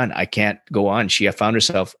 I'm done. I can't go on. She found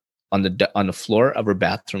herself on the floor of her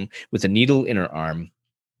bathroom with a needle in her arm,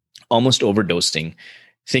 almost overdosing,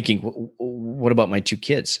 thinking, what about my 2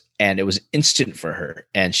 kids? And it was instant for her.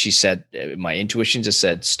 And she said, my intuition just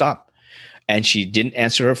said, stop. And she didn't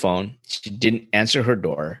answer her phone. She didn't answer her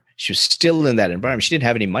door. She was still in that environment. She didn't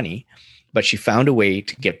have any money, but she found a way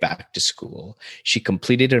to get back to school. She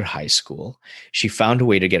completed her high school. She found a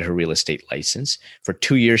way to get her real estate license. For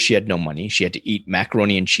 2 years, she had no money. She had to eat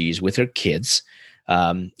macaroni and cheese with her kids,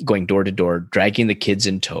 going door to door, dragging the kids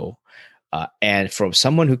in tow. And from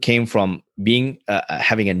someone who came from being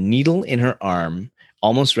having a needle in her arm,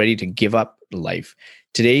 almost ready to give up life,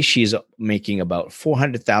 today she's making about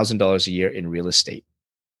 $400,000 a year in real estate.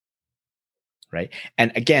 Right.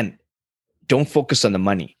 And again, don't focus on the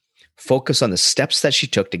money. Focus on the steps that she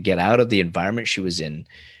took to get out of the environment she was in.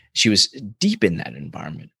 She was deep in that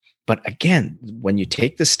environment. But again, when you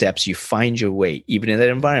take the steps, you find your way. Even in that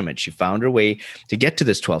environment, she found her way to get to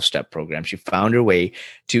this 12-step program. She found her way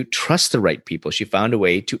to trust the right people. She found a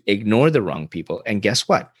way to ignore the wrong people. And guess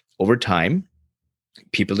what? Over time,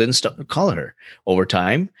 people didn't call her. Over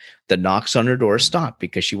time, the knocks on her door stopped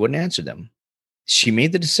because she wouldn't answer them. She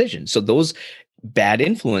made the decision. So those bad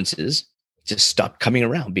influences just stopped coming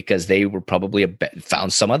around because they were probably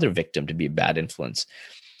found some other victim to be a bad influence.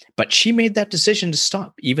 But she made that decision to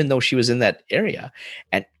stop, even though she was in that area.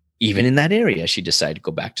 And even in that area, she decided to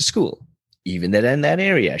go back to school. Even in that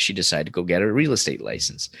area, she decided to go get a real estate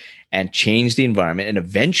license and change the environment. And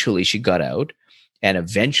eventually she got out, and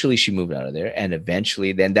eventually she moved out of there. And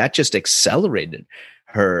eventually then that just accelerated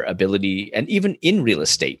her ability. And even in real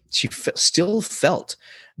estate, she still felt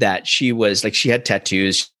that she was like, she had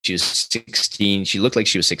tattoos. She was 16. She looked like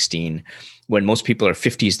she was 16 when most people are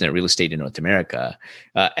 50s in their real estate in North America.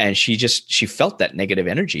 And she felt that negative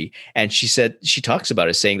energy. And she said, she talks about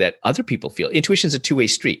it saying that other people feel intuition is a two-way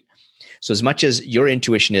street. So as much as your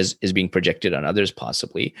intuition is being projected on others,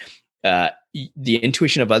 possibly, the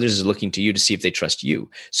intuition of others is looking to you to see if they trust you.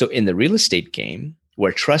 So in the real estate game,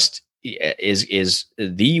 where trust is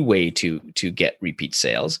the way to get repeat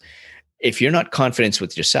sales, if you're not confident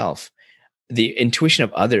with yourself, the intuition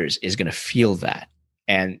of others is going to feel that.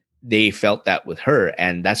 And they felt that with her.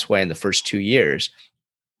 And that's why in the first 2 years,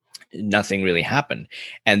 nothing really happened.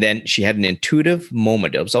 And then she had an intuitive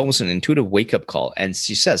moment. It was almost an intuitive wake-up call. And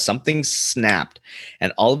she says something snapped.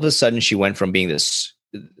 And all of a sudden she went from being this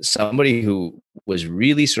somebody who was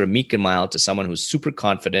really sort of meek and mild to someone who's super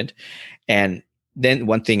confident. And then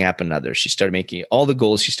one thing happened another. She started making all the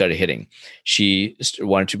goals she started hitting. She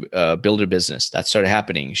wanted to build her business. That started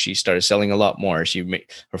happening. She started selling a lot more.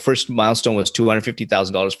 Her first milestone was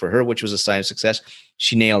 $250,000 for her, which was a sign of success.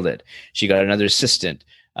 She nailed it. She got another assistant.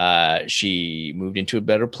 She moved into a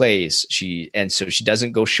better place. So she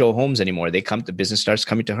doesn't go show homes anymore. The business starts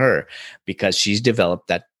coming to her because she's developed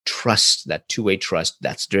that trust, that two-way trust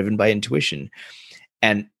that's driven by intuition.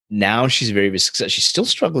 And now she's very, very successful. She still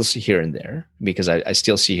struggles here and there because I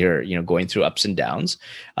still see her, going through ups and downs.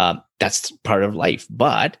 That's part of life.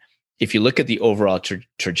 But if you look at the overall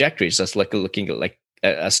trajectory, it's just like looking at like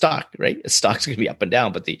a stock, right? A stock's going to be up and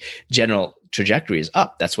down, but the general trajectory is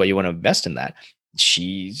up. That's why you want to invest in that.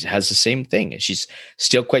 She has the same thing. She's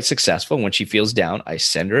still quite successful. When she feels down, I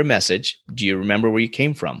send her a message. Do you remember where you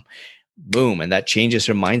came from? Boom. And that changes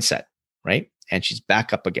her mindset, right? And she's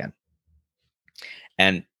back up again.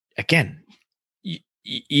 And again,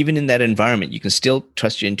 even in that environment, you can still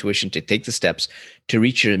trust your intuition to take the steps to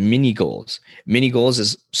reach your mini goals. Mini goals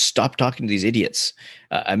is stop talking to these idiots.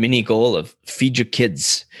 A mini goal of feed your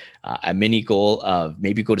kids. A mini goal of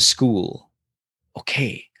maybe go to school.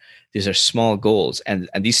 Okay. These are small goals. And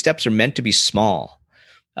these steps are meant to be small.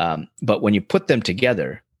 But when you put them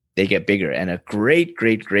together, they get bigger. And a great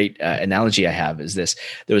analogy I have is this.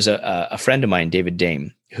 There was a friend of mine, David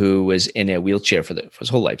Dame, who was in a wheelchair for his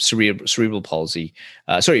whole life, cerebral palsy.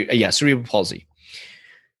 Cerebral palsy.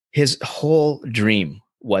 His whole dream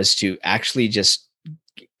was to actually just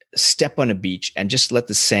step on a beach and just let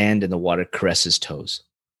the sand and the water caress his toes.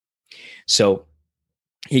 So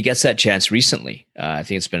he gets that chance recently. I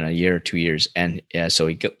think it's been a year or 2 years. And so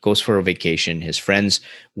he goes for a vacation. His friends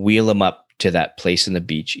wheel him up to that place in the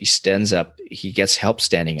beach. He stands up. He gets help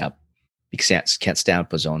standing up. He can't stand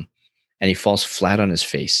up his own. And he falls flat on his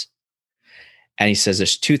face. And he says,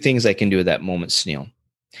 there's two things I can do at that moment, Sunil.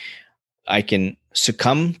 I can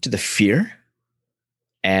succumb to the fear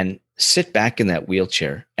and sit back in that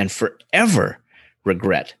wheelchair and forever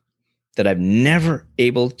regret that I'm never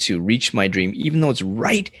able to reach my dream, even though it's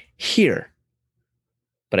right here.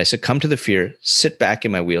 But I succumb to the fear, sit back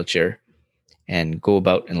in my wheelchair, and go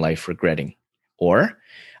about in life regretting. Or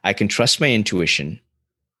I can trust my intuition.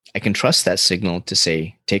 I can trust that signal to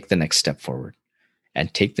say, take the next step forward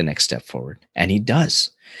and take the next step forward. And he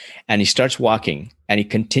does. And he starts walking and he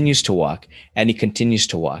continues to walk and he continues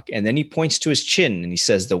to walk. And then he points to his chin and he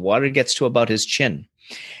says, the water gets to about his chin.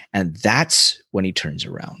 And that's when he turns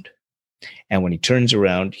around. And when he turns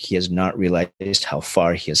around, he has not realized how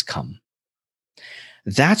far he has come.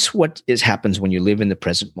 That's what happens when you live in the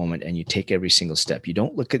present moment and you take every single step. You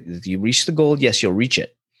don't look at, you reach the goal. Yes, you'll reach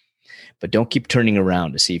it. But don't keep turning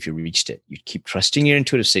around to see if you reached it. You keep trusting your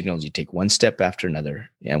intuitive signals. You take one step after another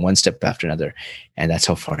and one step after another. And that's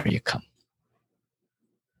how far you come.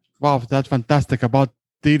 Wow, that's fantastic. About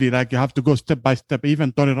really, like you have to go step by step.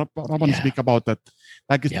 Even Tony Robbins speak about that.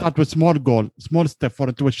 Like you start with small goal, small step for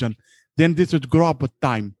intuition. Then this would grow up with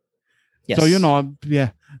time. Yes. So,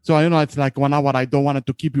 So, it's like 1 hour. I don't want it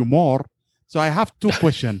to keep you more. So I have two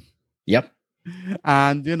questions. Yep.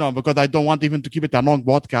 And, because I don't want even to keep it a long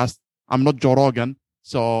podcast. I'm not Joe Rogan.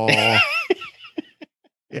 So,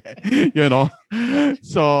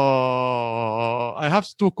 So I have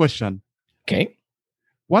two questions. Okay.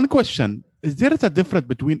 One question, is there a difference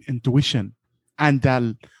between intuition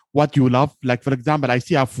and what you love? Like, for example, I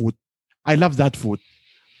see a food. I love that food.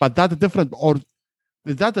 But that's different, or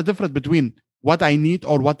is that the difference between what I need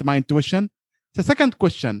or what my intuition? The second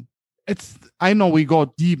question, I know we go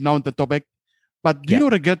deep now in the topic, but do you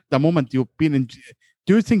regret the moment you've been in?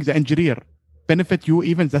 Do you think the engineer benefit you,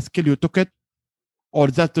 even the skill you took it? Or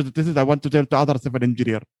just this is I want to tell to other civil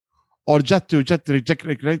engineer? Or just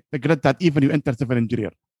regret that even you enter civil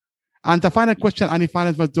engineer? And the final question, any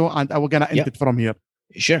final will do, and we're going to end it from here.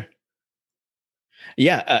 Sure.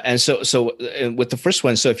 Yeah, and so with the first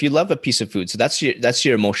one, so if you love a piece of food, so that's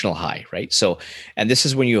your emotional high, right? So, and this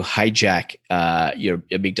is when you hijack your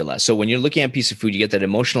amygdala. So when you're looking at a piece of food, you get that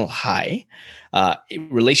emotional high.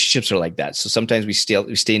 Relationships are like that. So sometimes we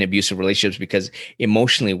stay in abusive relationships because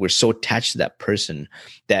emotionally we're so attached to that person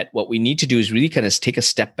that what we need to do is really kind of take a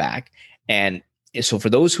step back. And so for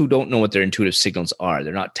those who don't know what their intuitive signals are,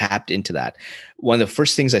 they're not tapped into that. One of the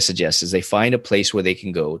first things I suggest is they find a place where they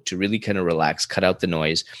can go to really kind of relax, cut out the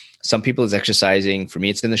noise. Some people it's exercising. For me,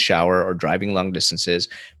 it's in the shower or driving long distances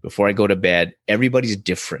before I go to bed. Everybody's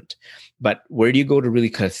different. But where do you go to really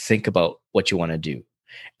kind of think about what you want to do?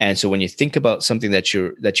 And so when you think about something that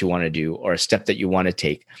you want to do or a step that you want to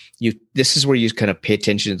take, this is where you kind of pay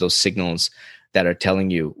attention to those signals that are telling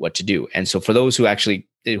you what to do. And so for those who are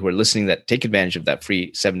listening that take advantage of that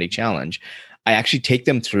free 7-day challenge, I actually take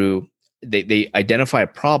them through, they identify a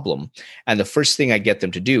problem. And the first thing I get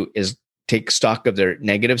them to do is take stock of their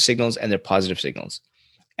negative signals and their positive signals.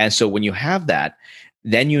 And so when you have that,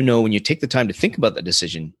 then when you take the time to think about the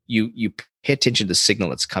decision, you pay attention to the signal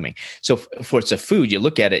that's coming. So for it's a food, you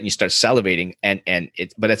look at it and you start salivating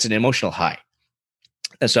but it's an emotional high.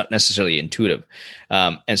 That's not necessarily intuitive.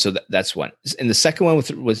 And so that's one. And the second one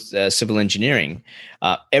with civil engineering,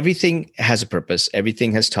 everything has a purpose.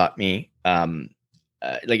 Everything has taught me,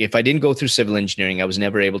 like if I didn't go through civil engineering, I was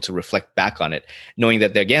never able to reflect back on it, knowing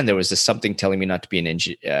that there was something telling me not to be an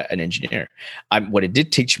engineer. What it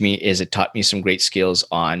did teach me is it taught me some great skills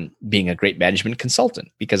on being a great management consultant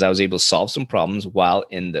because I was able to solve some problems while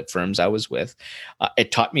in the firms I was with.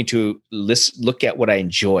 It taught me to look at what I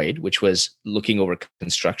enjoyed, which was looking over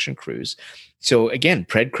construction crews. So again,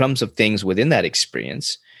 breadcrumbs of things within that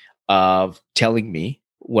experience of telling me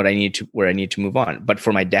where I need to move on. But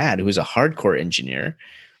for my dad, who's a hardcore engineer,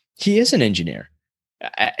 he is an engineer.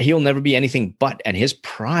 He'll never be anything but, and his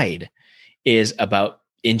pride is about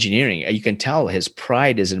engineering. You can tell his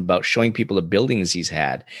pride isn't about showing people the buildings he's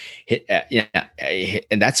had.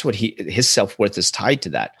 And that's what his self-worth is tied to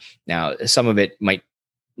that. Now, some of it might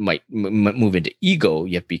move into ego.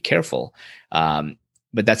 You have to be careful.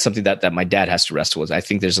 But that's something that my dad has to wrestle with. I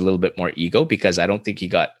think there's a little bit more ego because I don't think he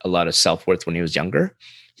got a lot of self-worth when he was younger.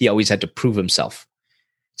 He always had to prove himself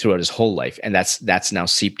throughout his whole life. And that's now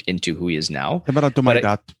seeped into who he is now. Similar to my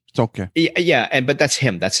dad. It's okay. Yeah. But that's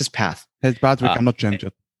him. That's his path. His path, we cannot change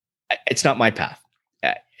it. It's not my path.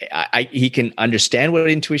 He can understand what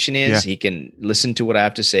intuition is. Yeah. He can listen to what I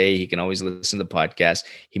have to say. He can always listen to the podcast.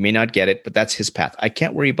 He may not get it, but that's his path. I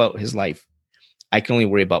can't worry about his life. I can only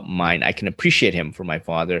worry about mine. I can appreciate him for my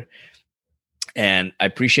father. And I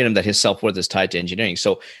appreciate him that his self-worth is tied to engineering.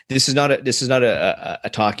 So this is not a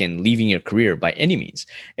talk in leaving your career by any means.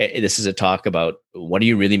 This is a talk about what are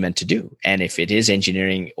you really meant to do? And if it is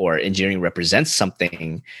engineering, or engineering represents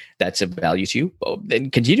something that's of value to you, well, then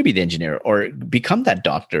continue to be the engineer, or become that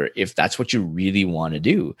doctor if that's what you really want to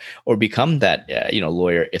do, or become that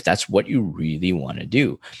lawyer if that's what you really want to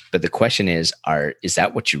do. But the question is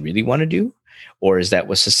that what you really want to do? Or is that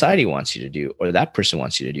what society wants you to do, or that person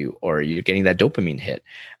wants you to do, or you're getting that dopamine hit?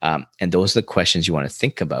 And those are the questions you want to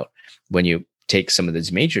think about when you take some of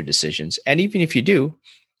these major decisions. And even if you do,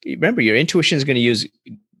 remember, your intuition is going to use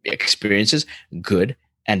experiences, good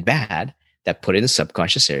and bad, that put in the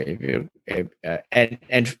subconscious area.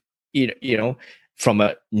 And from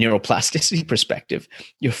a neuroplasticity perspective,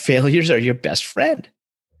 your failures are your best friend.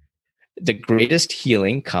 The greatest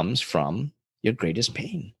healing comes from your greatest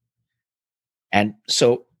pain. And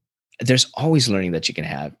so there's always learning that you can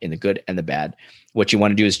have in the good and the bad. What you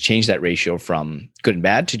want to do is change that ratio from good and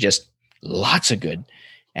bad to just lots of good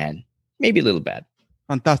and maybe a little bad.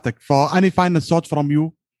 Fantastic. For any final thoughts from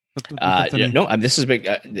you? This is big.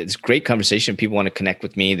 It's great conversation. People want to connect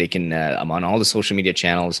with me. They can. I'm on all the social media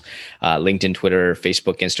channels: LinkedIn, Twitter,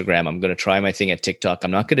 Facebook, Instagram. I'm going to try my thing at TikTok.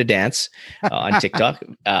 I'm not going to dance on TikTok.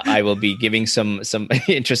 I will be giving some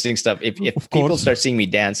interesting stuff. If people start seeing me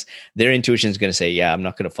dance, their intuition is going to say, "Yeah, I'm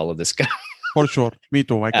not going to follow this guy." For sure, me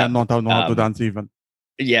too. I cannot know how to dance even.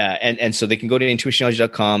 Yeah, and so they can go to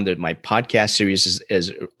intuitionology.com. My podcast series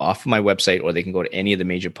is off my website, or they can go to any of the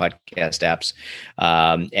major podcast apps.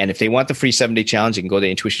 And if they want the free 7-day challenge, they can go to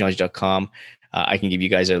intuitionology.com. I can give you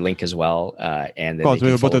guys a link as well. And then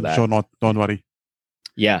we'll put it in the show notes. Don't worry.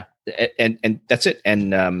 Yeah, and that's it.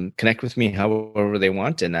 And connect with me however they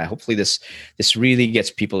want. And hopefully this really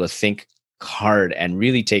gets people to think hard and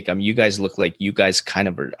really take you guys look like you guys kind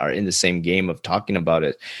of are in the same game of talking about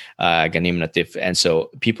it, Ghanim, Natif. And so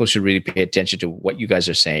people should really pay attention to what you guys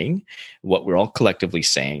are saying, what we're all collectively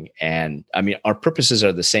saying. And I mean, our purposes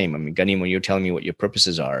are the same. I mean, Ghanim, when you're telling me what your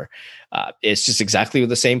purposes are, it's just exactly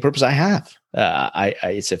the same purpose I have.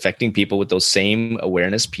 It's affecting people with those same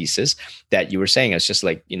awareness pieces that you were saying. It's just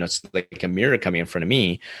like, it's like a mirror coming in front of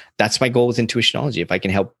me. That's my goal with Intuitionology. If I can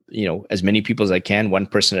help, as many people as I can, one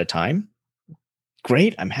person at a time,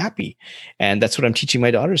 great, I'm happy. And that's what I'm teaching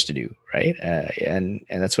my daughters to do, right? And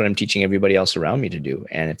that's what I'm teaching everybody else around me to do.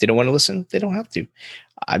 And if they don't want to listen, they don't have to.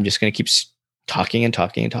 I'm just going to keep talking and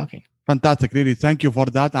talking and talking. Fantastic. Really, thank you for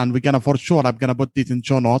that. And I'm going to put this in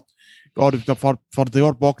show notes, or for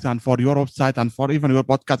your box and for your website and for even your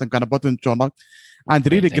podcast. I'm going to put in show notes. And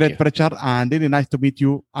really great picture, and really nice to meet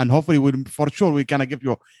you. And hopefully we're going to give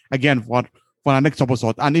you again for our next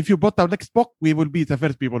episode. And if you bought our next book, we will be the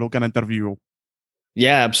first people who can interview you.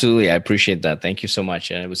 Yeah, absolutely. I appreciate that. Thank you so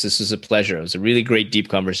much. And this was a pleasure. It was a really great, deep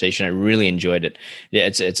conversation. I really enjoyed it. Yeah,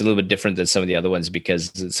 it's a little bit different than some of the other ones, because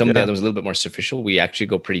some of the other ones are a little bit more superficial. We actually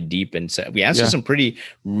go pretty deep, and we answer some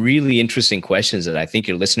really interesting questions that I think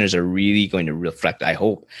your listeners are really going to reflect. I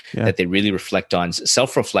hope that they really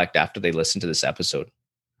self-reflect after they listen to this episode.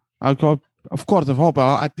 Of course, I hope.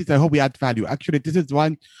 At least I hope we add value. Actually, this is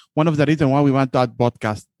one of the reasons why we want to add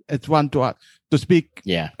podcast. It's one to speak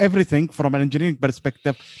everything from an engineering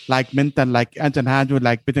perspective, like mental, like engine handle,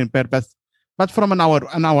 like building purpose, but from an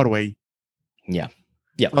hour way. Yeah.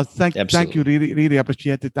 So thank you. Really, really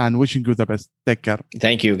appreciate it, and wishing you the best. Take care.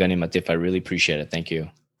 Thank you, Ghanim Natif. I really appreciate it. Thank you.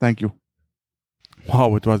 Thank you.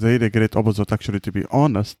 Wow, it was a really great episode, actually, to be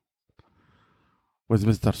honest, with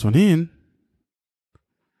Mr. Sunin.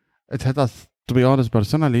 It had us, to be honest,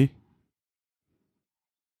 personally.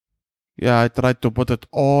 Yeah, I tried to put it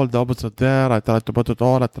all, the opposite there. I tried to put it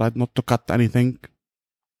all. I tried not to cut anything.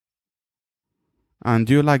 And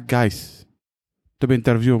do you like guys to be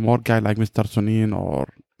interview more guy like Mr. Sunin or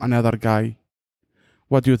another guy?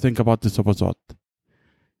 What do you think about this episode?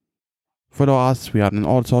 Follow us. We are in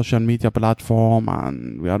all social media platform,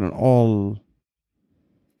 and we are in all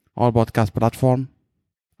podcast platform.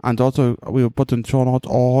 And also we will put in show notes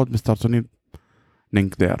all Mr. Sunin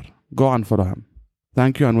link there. Go and follow him.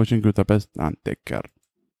 Thank you, and wishing you the best, and take care.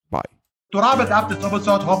 Bye. To wrap it up this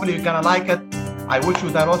episode, hopefully you're going to like it. I wish you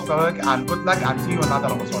the most work and good luck, and see you in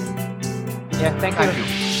another episode. Yeah, thank you.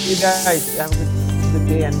 You guys have a good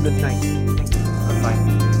day and good night. Thank you. Good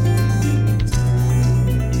night.